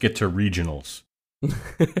Nicklaus get to regionals?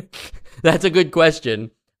 That's a good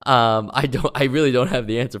question. I really don't have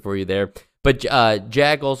the answer for you there. But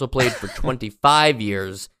Jack also played for 25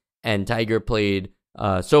 years, and Tiger played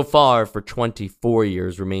so far for 24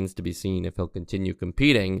 years. Remains to be seen if he'll continue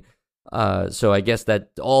competing. So I guess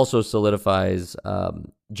that also solidifies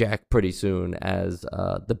Jack pretty soon as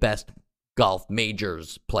the best golf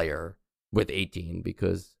majors player with 18,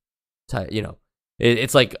 because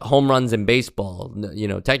it's like home runs in baseball.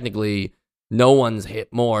 Technically no one's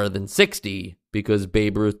hit more than 60 because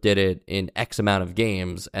Babe Ruth did it in X amount of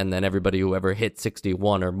games, and then everybody who ever hit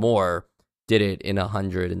 61 or more did it in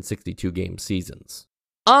 162 game seasons.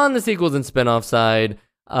 On the sequels and spinoff side,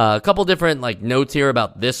 a couple different notes here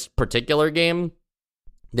about this particular game.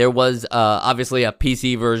 There was obviously a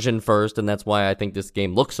PC version first, and that's why I think this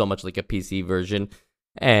game looks so much like a PC version.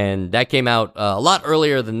 And that came out a lot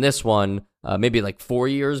earlier than this one, maybe 4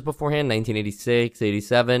 years beforehand, 1986,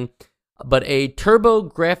 87. But a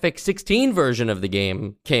TurboGrafx 16 version of the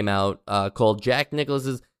game came out called Jack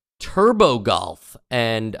Nicklaus's Turbo Golf.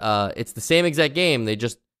 And it's the same exact game. They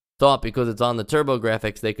just thought because it's on the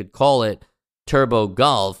TurboGrafx, they could call it Turbo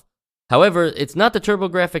Golf. However, it's not the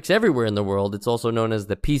TurboGrafx everywhere in the world. It's also known as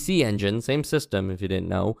the PC Engine, same system if you didn't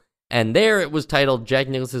know. And there it was titled Jack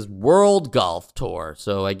Nicklaus's World Golf Tour.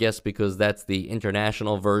 So I guess because that's the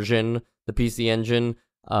international version, the PC Engine,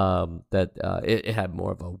 it had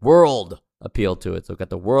more of a world appeal to it. So it got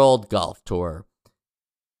the World Golf Tour.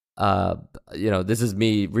 This is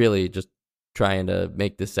me really just trying to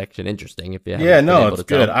make this section interesting. If you haven't been able it's to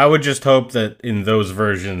tell. good. I would just hope that in those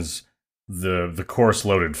versions, the course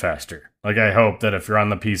loaded faster. I hope that if you're on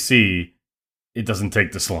the PC, it doesn't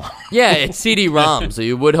take this long. Yeah, it's CD-ROM, so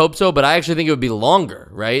you would hope so, but I actually think it would be longer,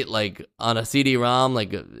 right? On a CD-ROM,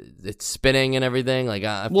 it's spinning and everything.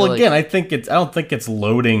 I don't think it's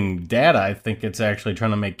loading data. I think it's actually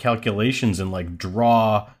trying to make calculations and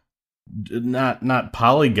draw not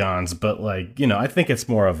polygons, but I think it's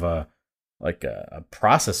more of a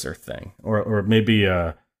processor thing, or maybe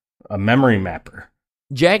a memory mapper.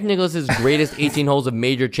 Jack Nicklaus's greatest 18 holes of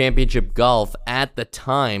major championship golf at the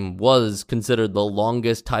time was considered the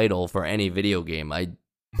longest title for any video game. I'm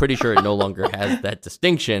pretty sure it no longer has that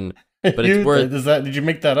distinction, but it's worth. Did you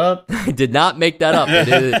make that up? I did not make that up.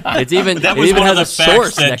 It's even that was it even one has of the a source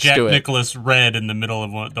facts that next Jack to it. Nicklaus read in the middle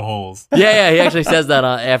of one of the holes. Yeah, he actually says that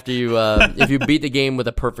after you if you beat the game with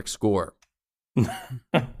a perfect score.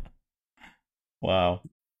 Wow.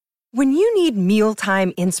 When you need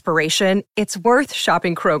mealtime inspiration, it's worth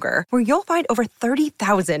shopping Kroger, where you'll find over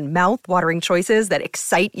 30,000 mouth-watering choices that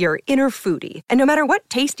excite your inner foodie. And no matter what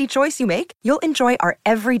tasty choice you make, you'll enjoy our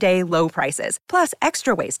everyday low prices, plus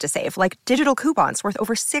extra ways to save, like digital coupons worth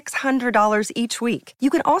over $600 each week. You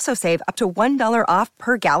can also save up to $1 off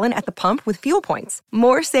per gallon at the pump with fuel points.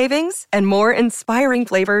 More savings and more inspiring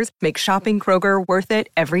flavors make shopping Kroger worth it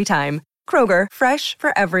every time. Kroger, fresh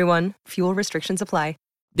for everyone. Fuel restrictions apply.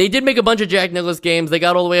 They did make a bunch of Jack Nicklaus games. They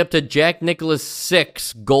got all the way up to Jack Nicklaus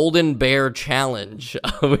 6 Golden Bear Challenge,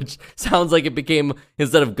 which sounds like it became,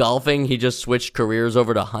 instead of golfing, he just switched careers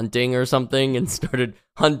over to hunting or something and started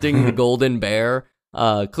hunting the golden bear.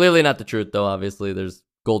 Clearly not the truth, though. Obviously,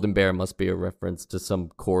 golden bear must be a reference to some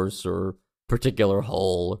course or particular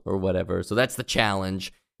hole or whatever. So that's the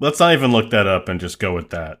challenge. Let's not even look that up and just go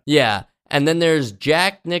with that. Yeah. And then there's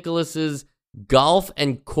Jack Nicklaus's Golf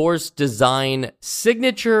and Course Design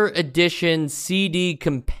Signature Edition CD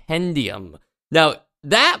Compendium. Now,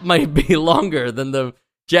 that might be longer than the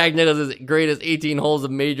Jack Nicklaus's greatest 18 holes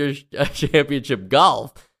of major championship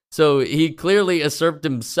golf. So he clearly usurped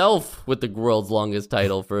himself with the world's longest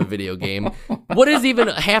title for a video game. What does even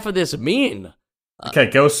half of this mean? Okay,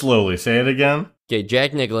 go slowly. Say it again. Okay,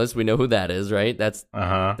 Jack Nicklaus, we know who that is, right? That's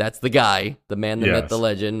the guy, the man, the myth, the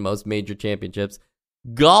legend, most major championships.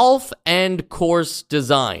 Golf and Course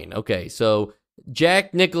Design. Okay, so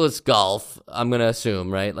Jack Nicklaus Golf, I'm going to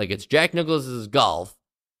assume, right? It's Jack Nicklaus's golf.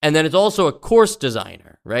 And then it's also a course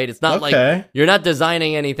designer, right? It's not Okay. like you're not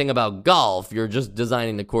designing anything about golf. You're just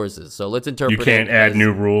designing the courses. So let's interpret You can't it add as-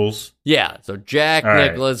 new rules. Yeah, so Jack All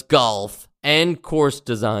right. Nicklaus Golf and Course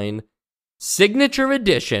Design Signature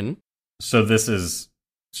Edition. So this is.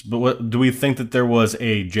 But what do we think that there was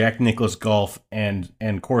a Jack Nicklaus Golf and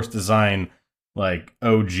course design like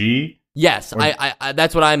OG? Yes, Or- I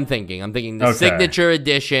that's what I'm thinking. I'm thinking the Okay. Signature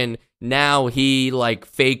Edition. Now he like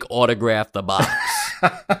fake autographed the box.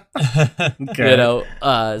 Okay. You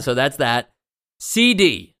know, so that's that.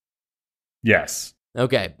 CD. Yes.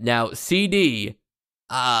 Okay, now CD.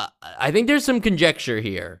 I think there's some conjecture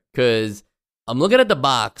here because I'm looking at the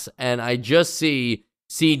box and I just see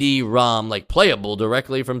CD-ROM like playable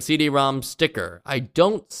directly from CD-ROM sticker. I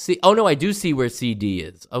don't see. Oh no, I do see where CD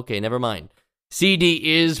is. Okay, never mind.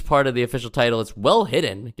 CD is part of the official title. It's well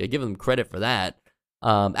hidden. I give them credit for that.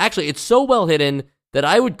 Actually, it's so well hidden that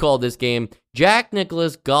I would call this game Jack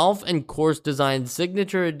Nicklaus Golf and Course Design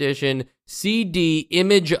Signature Edition CD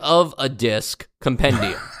Image of a Disc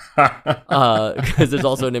Compendium. Because there's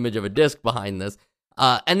also an image of a disc behind this.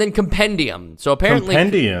 And then Compendium. So apparently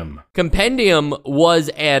Compendium was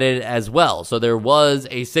added as well. So there was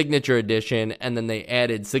a Signature Edition, and then they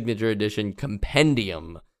added Signature Edition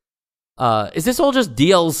Compendium. Is this all just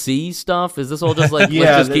DLC stuff? Is this all just like,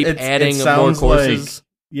 let's just keep adding more courses?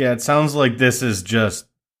 It sounds like this is just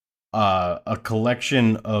a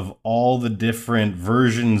collection of all the different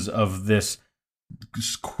versions of this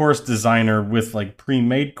course designer with like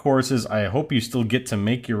pre-made courses. I hope you still get to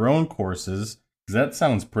make your own courses, because that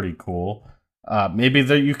sounds pretty cool. Maybe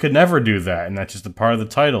that you could never do that, and that's just a part of the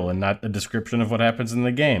title and not a description of what happens in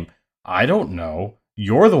the game. I don't know.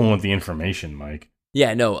 You're the one with the information, Mike.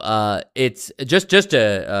 Yeah, no, it's just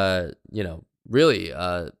to, really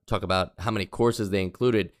talk about how many courses they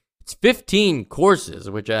included. It's 15 courses,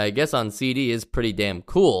 which I guess on CD is pretty damn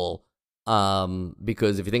cool,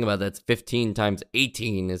 because if you think about that, that's 15 times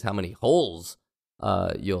 18 is how many holes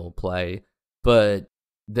you'll play. But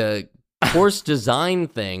the course design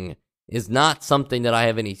thing is not something that I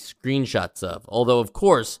have any screenshots of, although, of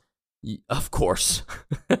course,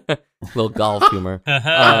 little golf humor,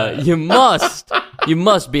 you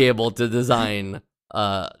must be able to design,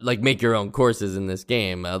 make your own courses in this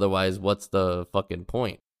game. Otherwise, what's the fucking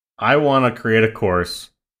point? I want to create a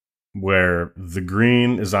course where the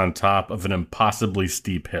green is on top of an impossibly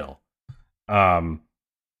steep hill. And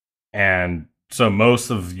so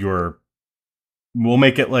most of we'll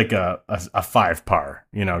make it like a 5-par,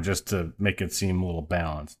 just to make it seem a little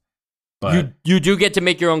balanced. But you do get to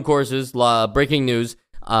make your own courses. Breaking news.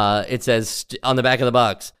 It says on the back of the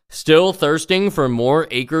box, still thirsting for more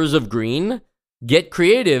acres of green? Get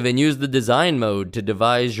creative and use the design mode to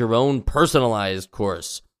devise your own personalized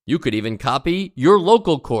course. You could even copy your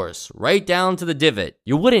local course right down to the divot.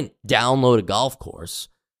 You wouldn't download a golf course.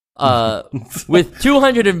 With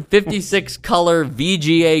 256 color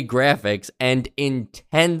VGA graphics and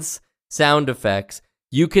intense sound effects,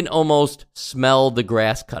 you can almost smell the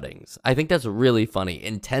grass cuttings. I think that's really funny.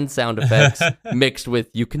 Intense sound effects mixed with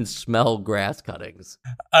you can smell grass cuttings.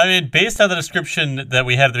 I mean, based on the description that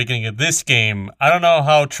we had at the beginning of this game, I don't know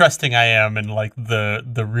how trusting I am in like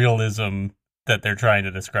the realism that they're trying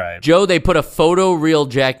to describe. Joe, they put a photo-real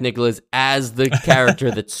Jack Nicklaus as the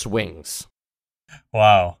character that swings.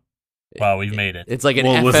 Wow, we've made it. It's like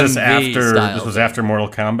an was FMV this after? style. This was after Mortal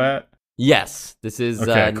Kombat. Yes, this is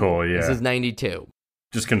Okay, cool. Yeah, This is 92.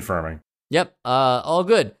 just confirming. Yep, all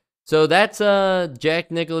good. So that's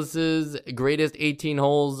Jack Nicklaus's greatest 18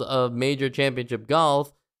 holes of major championship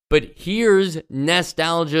golf. But here's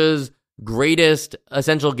Nostalgia's greatest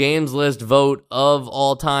Essential Games list vote of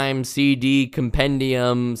all time CD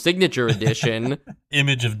Compendium Signature Edition.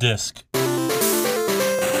 Image of disc.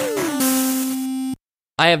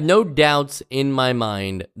 I have no doubts in my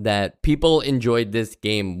mind that people enjoyed this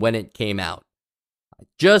game when it came out. I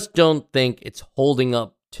just don't think it's holding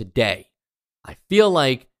up today. I feel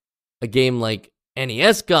like a game like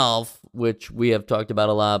NES Golf, which we have talked about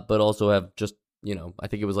a lot, but also have just, I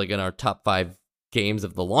think it was like in our top 5 games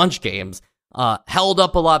of the launch games, held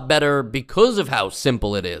up a lot better because of how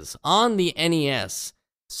simple it is. On the NES,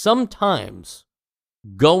 sometimes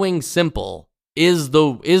going simple is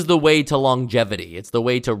the way to longevity. It's the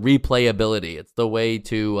way to replayability. It's the way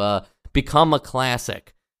to become a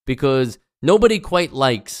classic, because nobody quite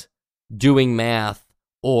likes doing math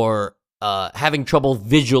or having trouble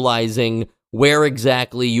visualizing where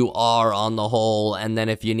exactly you are on the hole, and then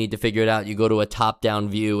if you need to figure it out, you go to a top-down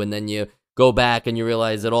view, and then you go back and you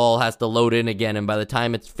realize it all has to load in again, and by the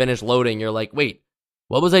time it's finished loading, you're like, wait,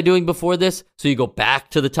 what was I doing before this? So you go back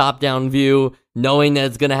to the top-down view, knowing that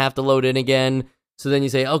it's going to have to load in again. So then you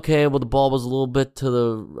say, okay, well, the ball was a little bit to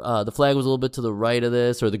the flag was a little bit to the right of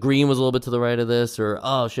this, or the green was a little bit to the right of this, or,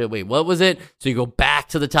 oh, shit, wait, what was it? So you go back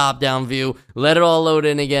to the top-down view, let it all load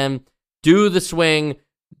in again, do the swing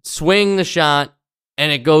the shot,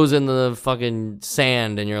 and it goes in the fucking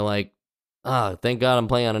sand, and you're like, thank God I'm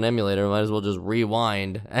playing on an emulator, might as well just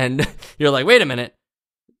rewind. And you're like, wait a minute,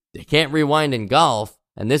 they can't rewind in golf.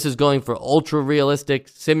 And this is going for ultra-realistic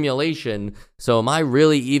simulation, so am I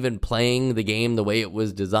really even playing the game the way it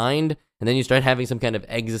was designed? And then you start having some kind of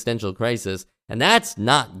existential crisis, and that's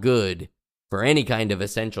not good for any kind of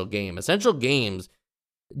essential game. Essential games,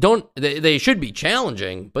 they should be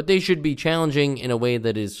challenging, but they should be challenging in a way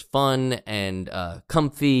that is fun and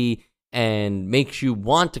comfy and makes you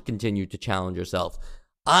want to continue to challenge yourself.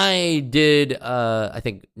 I did, I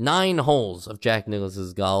think, 9 holes of Jack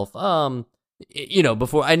Nicklaus's golf.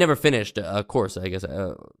 Before I never finished a course, I guess.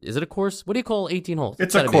 Is it a course? What do you call 18 holes?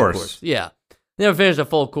 It's a course. Yeah. Never finished a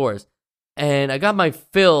full course. And I got my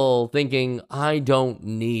fill thinking, I don't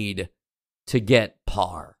need to get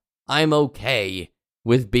par. I'm okay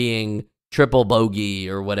with being triple bogey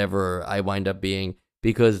or whatever I wind up being,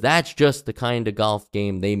 because that's just the kind of golf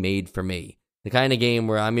game they made for me. The kind of game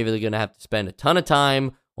where I'm either going to have to spend a ton of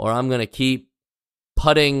time or I'm going to keep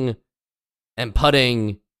putting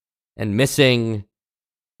and missing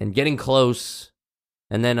and getting close,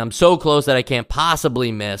 and then I'm so close that I can't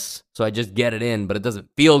possibly miss, so I just get it in, but it doesn't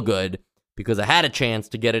feel good because I had a chance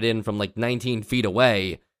to get it in from like 19 feet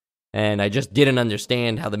away, and I just didn't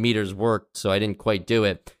understand how the meters worked, so I didn't quite do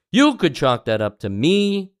it. You could chalk that up to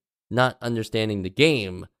me not understanding the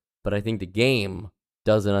game, but I think the game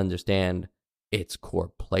doesn't understand its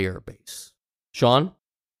core player base. Sean?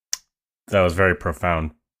 That was very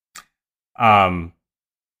profound.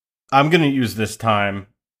 I'm going to use this time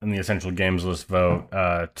in the Essential Games List vote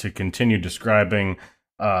to continue describing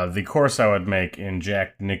the course I would make in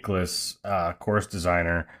Jack Nicklaus Course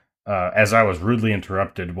Designer as I was rudely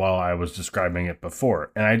interrupted while I was describing it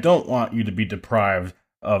before. And I don't want you to be deprived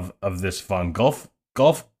of this fun golf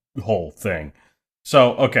hole thing.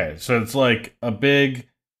 So it's like a big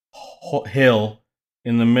hill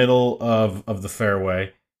in the middle of the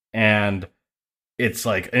fairway, and it's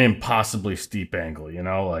like an impossibly steep angle,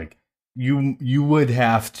 like you would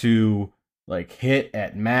have to like hit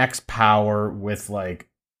at max power with like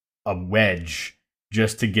a wedge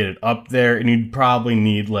just to get it up there, and you'd probably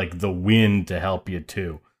need like the wind to help you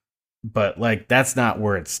too. But like that's not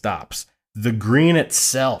where it stops. The green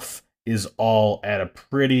itself is all at a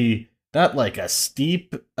pretty, not like a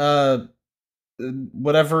steep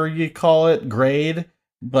whatever you call it grade,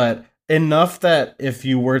 but enough that if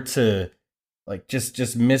you were to like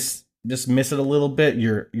just miss it a little bit,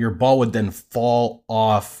 your ball would then fall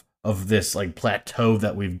off of this like plateau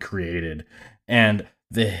that we've created, and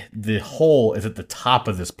the hole is at the top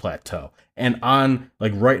of this plateau, and on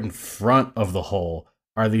like right in front of the hole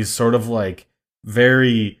are these sort of like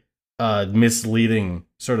very misleading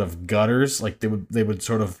sort of gutters. Like they would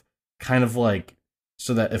sort of kind of like,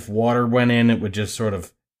 so that if water went in, it would just sort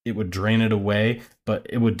of, it would drain it away, but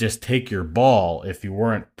it would just take your ball if you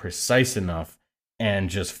weren't precise enough and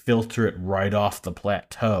just filter it right off the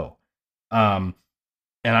plateau. And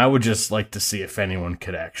I would just like to see if anyone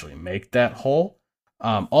could actually make that hole.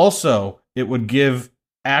 Also, it would give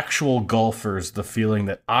actual golfers the feeling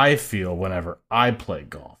that I feel whenever I play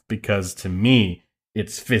golf, because to me,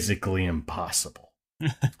 it's physically impossible.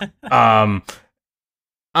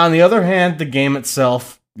 On the other hand, the game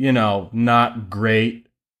itself, not great,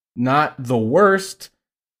 not the worst,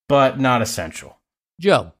 but not essential.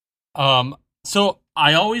 Joe. So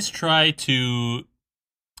I always try to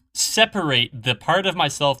separate the part of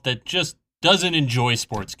myself that just doesn't enjoy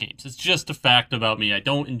sports games. It's just a fact about me. I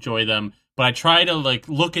don't enjoy them, but I try to like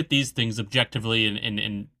look at these things objectively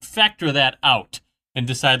and factor that out and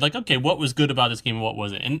decide like, okay, what was good about this game and what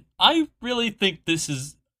wasn't. And I really think this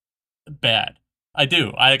is bad. I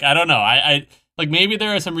do. I don't know. I like, maybe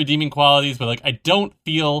there are some redeeming qualities, but like I don't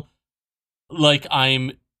feel like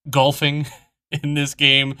I'm golfing in this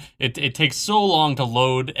game. It takes so long to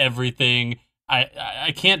load everything.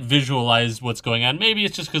 I can't visualize what's going on. Maybe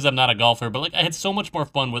it's just because I'm not a golfer, but like I had so much more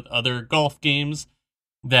fun with other golf games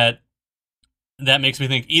that makes me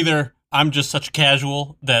think either I'm just such a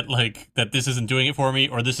casual that this isn't doing it for me,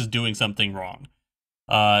 or this is doing something wrong.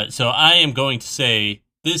 So I am going to say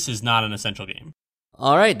this is not an essential game.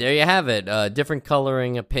 All right, there you have it. Different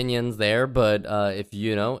coloring opinions there, but if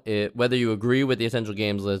whether you agree with the Essential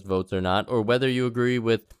Games List votes or not, or whether you agree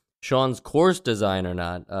with Sean's course design or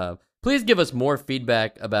not, please give us more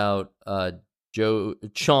feedback about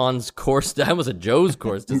Sean's course. That was a Joe's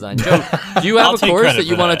course design. Joe, do you have I'll a take course credit that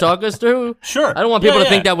you for want to that. talk us through? Sure. I don't want people to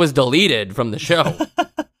think that was deleted from the show.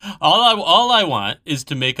 All I want is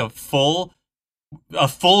to make a full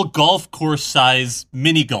golf course size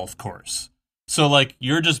mini golf course. So like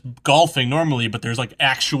you're just golfing normally, but there's like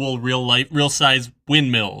actual real size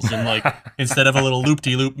windmills, and like instead of a little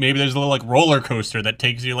loop-de-loop, maybe there's a little like roller coaster that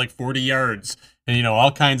takes you like 40 yards, and all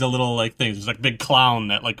kinds of little like things. There's like a big clown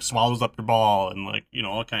that like swallows up your ball, and like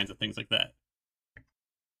all kinds of things like that.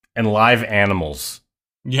 And live animals.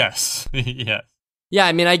 Yes, yes. Yeah,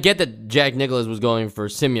 I mean, I get that Jack Nicklaus was going for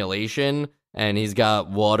simulation, and he's got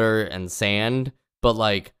water and sand, but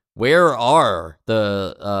like, where are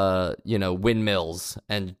the windmills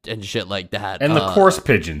and shit like that? And the course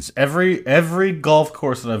pigeons. Every golf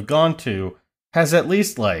course that I've gone to has at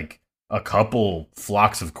least like a couple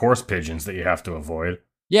flocks of course pigeons that you have to avoid.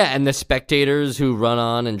 Yeah, and the spectators who run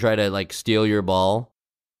on and try to like steal your ball.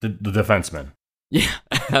 The defensemen. Yeah,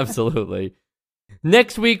 absolutely.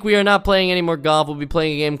 Next week, we are not playing any more golf. We'll be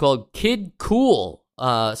playing a game called Kid Cool.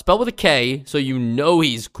 Spelled with a K, so you know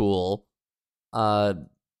he's cool.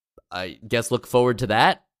 I guess look forward to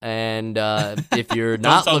that. And if you're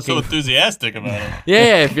not Don't sound looking so enthusiastic about it.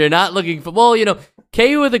 Yeah, if you're not looking for,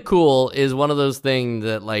 K with a cool is one of those things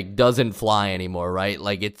that like doesn't fly anymore, right?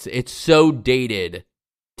 Like it's so dated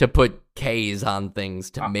to put K's on things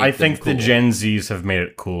to make. I think them cool. the Gen Zs have made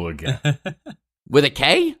it cool again. With a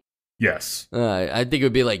K. Yes. I think it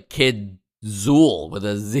would be like Kid Zool with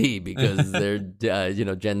a Z because they're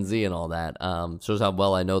Gen Z and all that. Shows how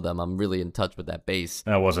well I know them. I'm really in touch with that base.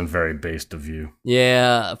 That wasn't very based of you.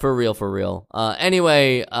 Yeah, for real.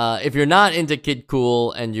 Anyway, if you're not into Kid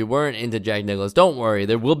Cool and you weren't into Jack Nicklaus, don't worry.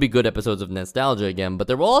 There will be good episodes of Nostalgia again, but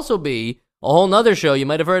there will also be a whole nother show. You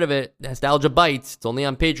might have heard of it, Nostalgia Bites. It's only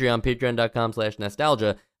on Patreon,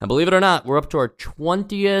 patreon.com/nostalgia. And believe it or not, we're up to our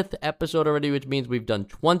 20th episode already, which means we've done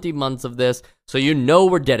 20 months of this. So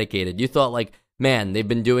we're dedicated. You thought like, man, they've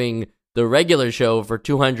been doing the regular show for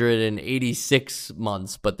 286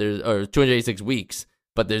 months, or 286 weeks,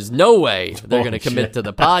 but there's no way they're going to commit to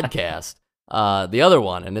the podcast, the other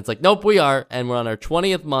one. And it's like, nope, we are. And we're on our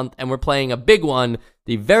 20th month, and we're playing a big one,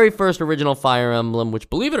 the very first original Fire Emblem, which,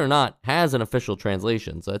 believe it or not, has an official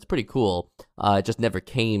translation. So it's pretty cool. It just never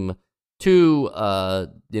came to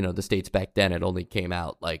the States back then. It only came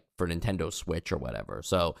out like for Nintendo Switch or whatever.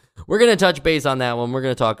 So we're going to touch base on that one. We're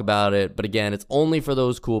going to talk about it. But again, it's only for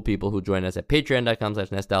those cool people who join us at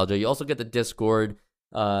patreon.com/nostalgia. You also get the Discord.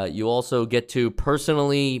 You also get to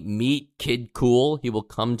personally meet Kid Cool. He will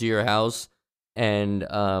come to your house and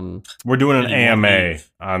we're doing an AMA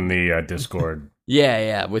on the Discord.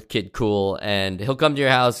 Yeah, with Kid Cool, and he'll come to your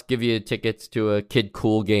house, give you tickets to a Kid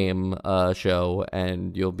Cool game show,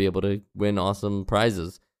 and you'll be able to win awesome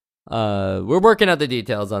prizes. We're working out the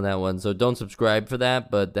details on that one, so don't subscribe for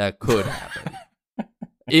that, but that could happen.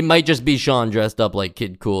 It might just be Sean dressed up like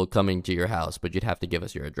Kid Cool coming to your house, but you'd have to give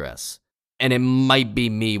us your address. And it might be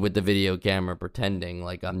me with the video camera pretending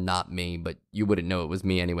like I'm not me, but you wouldn't know it was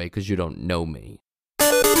me anyway because you don't know me.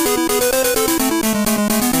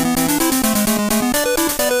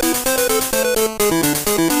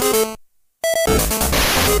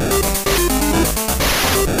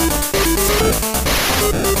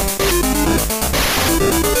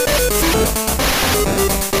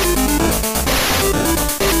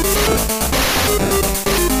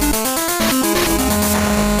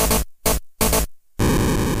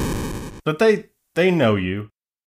 But they know you.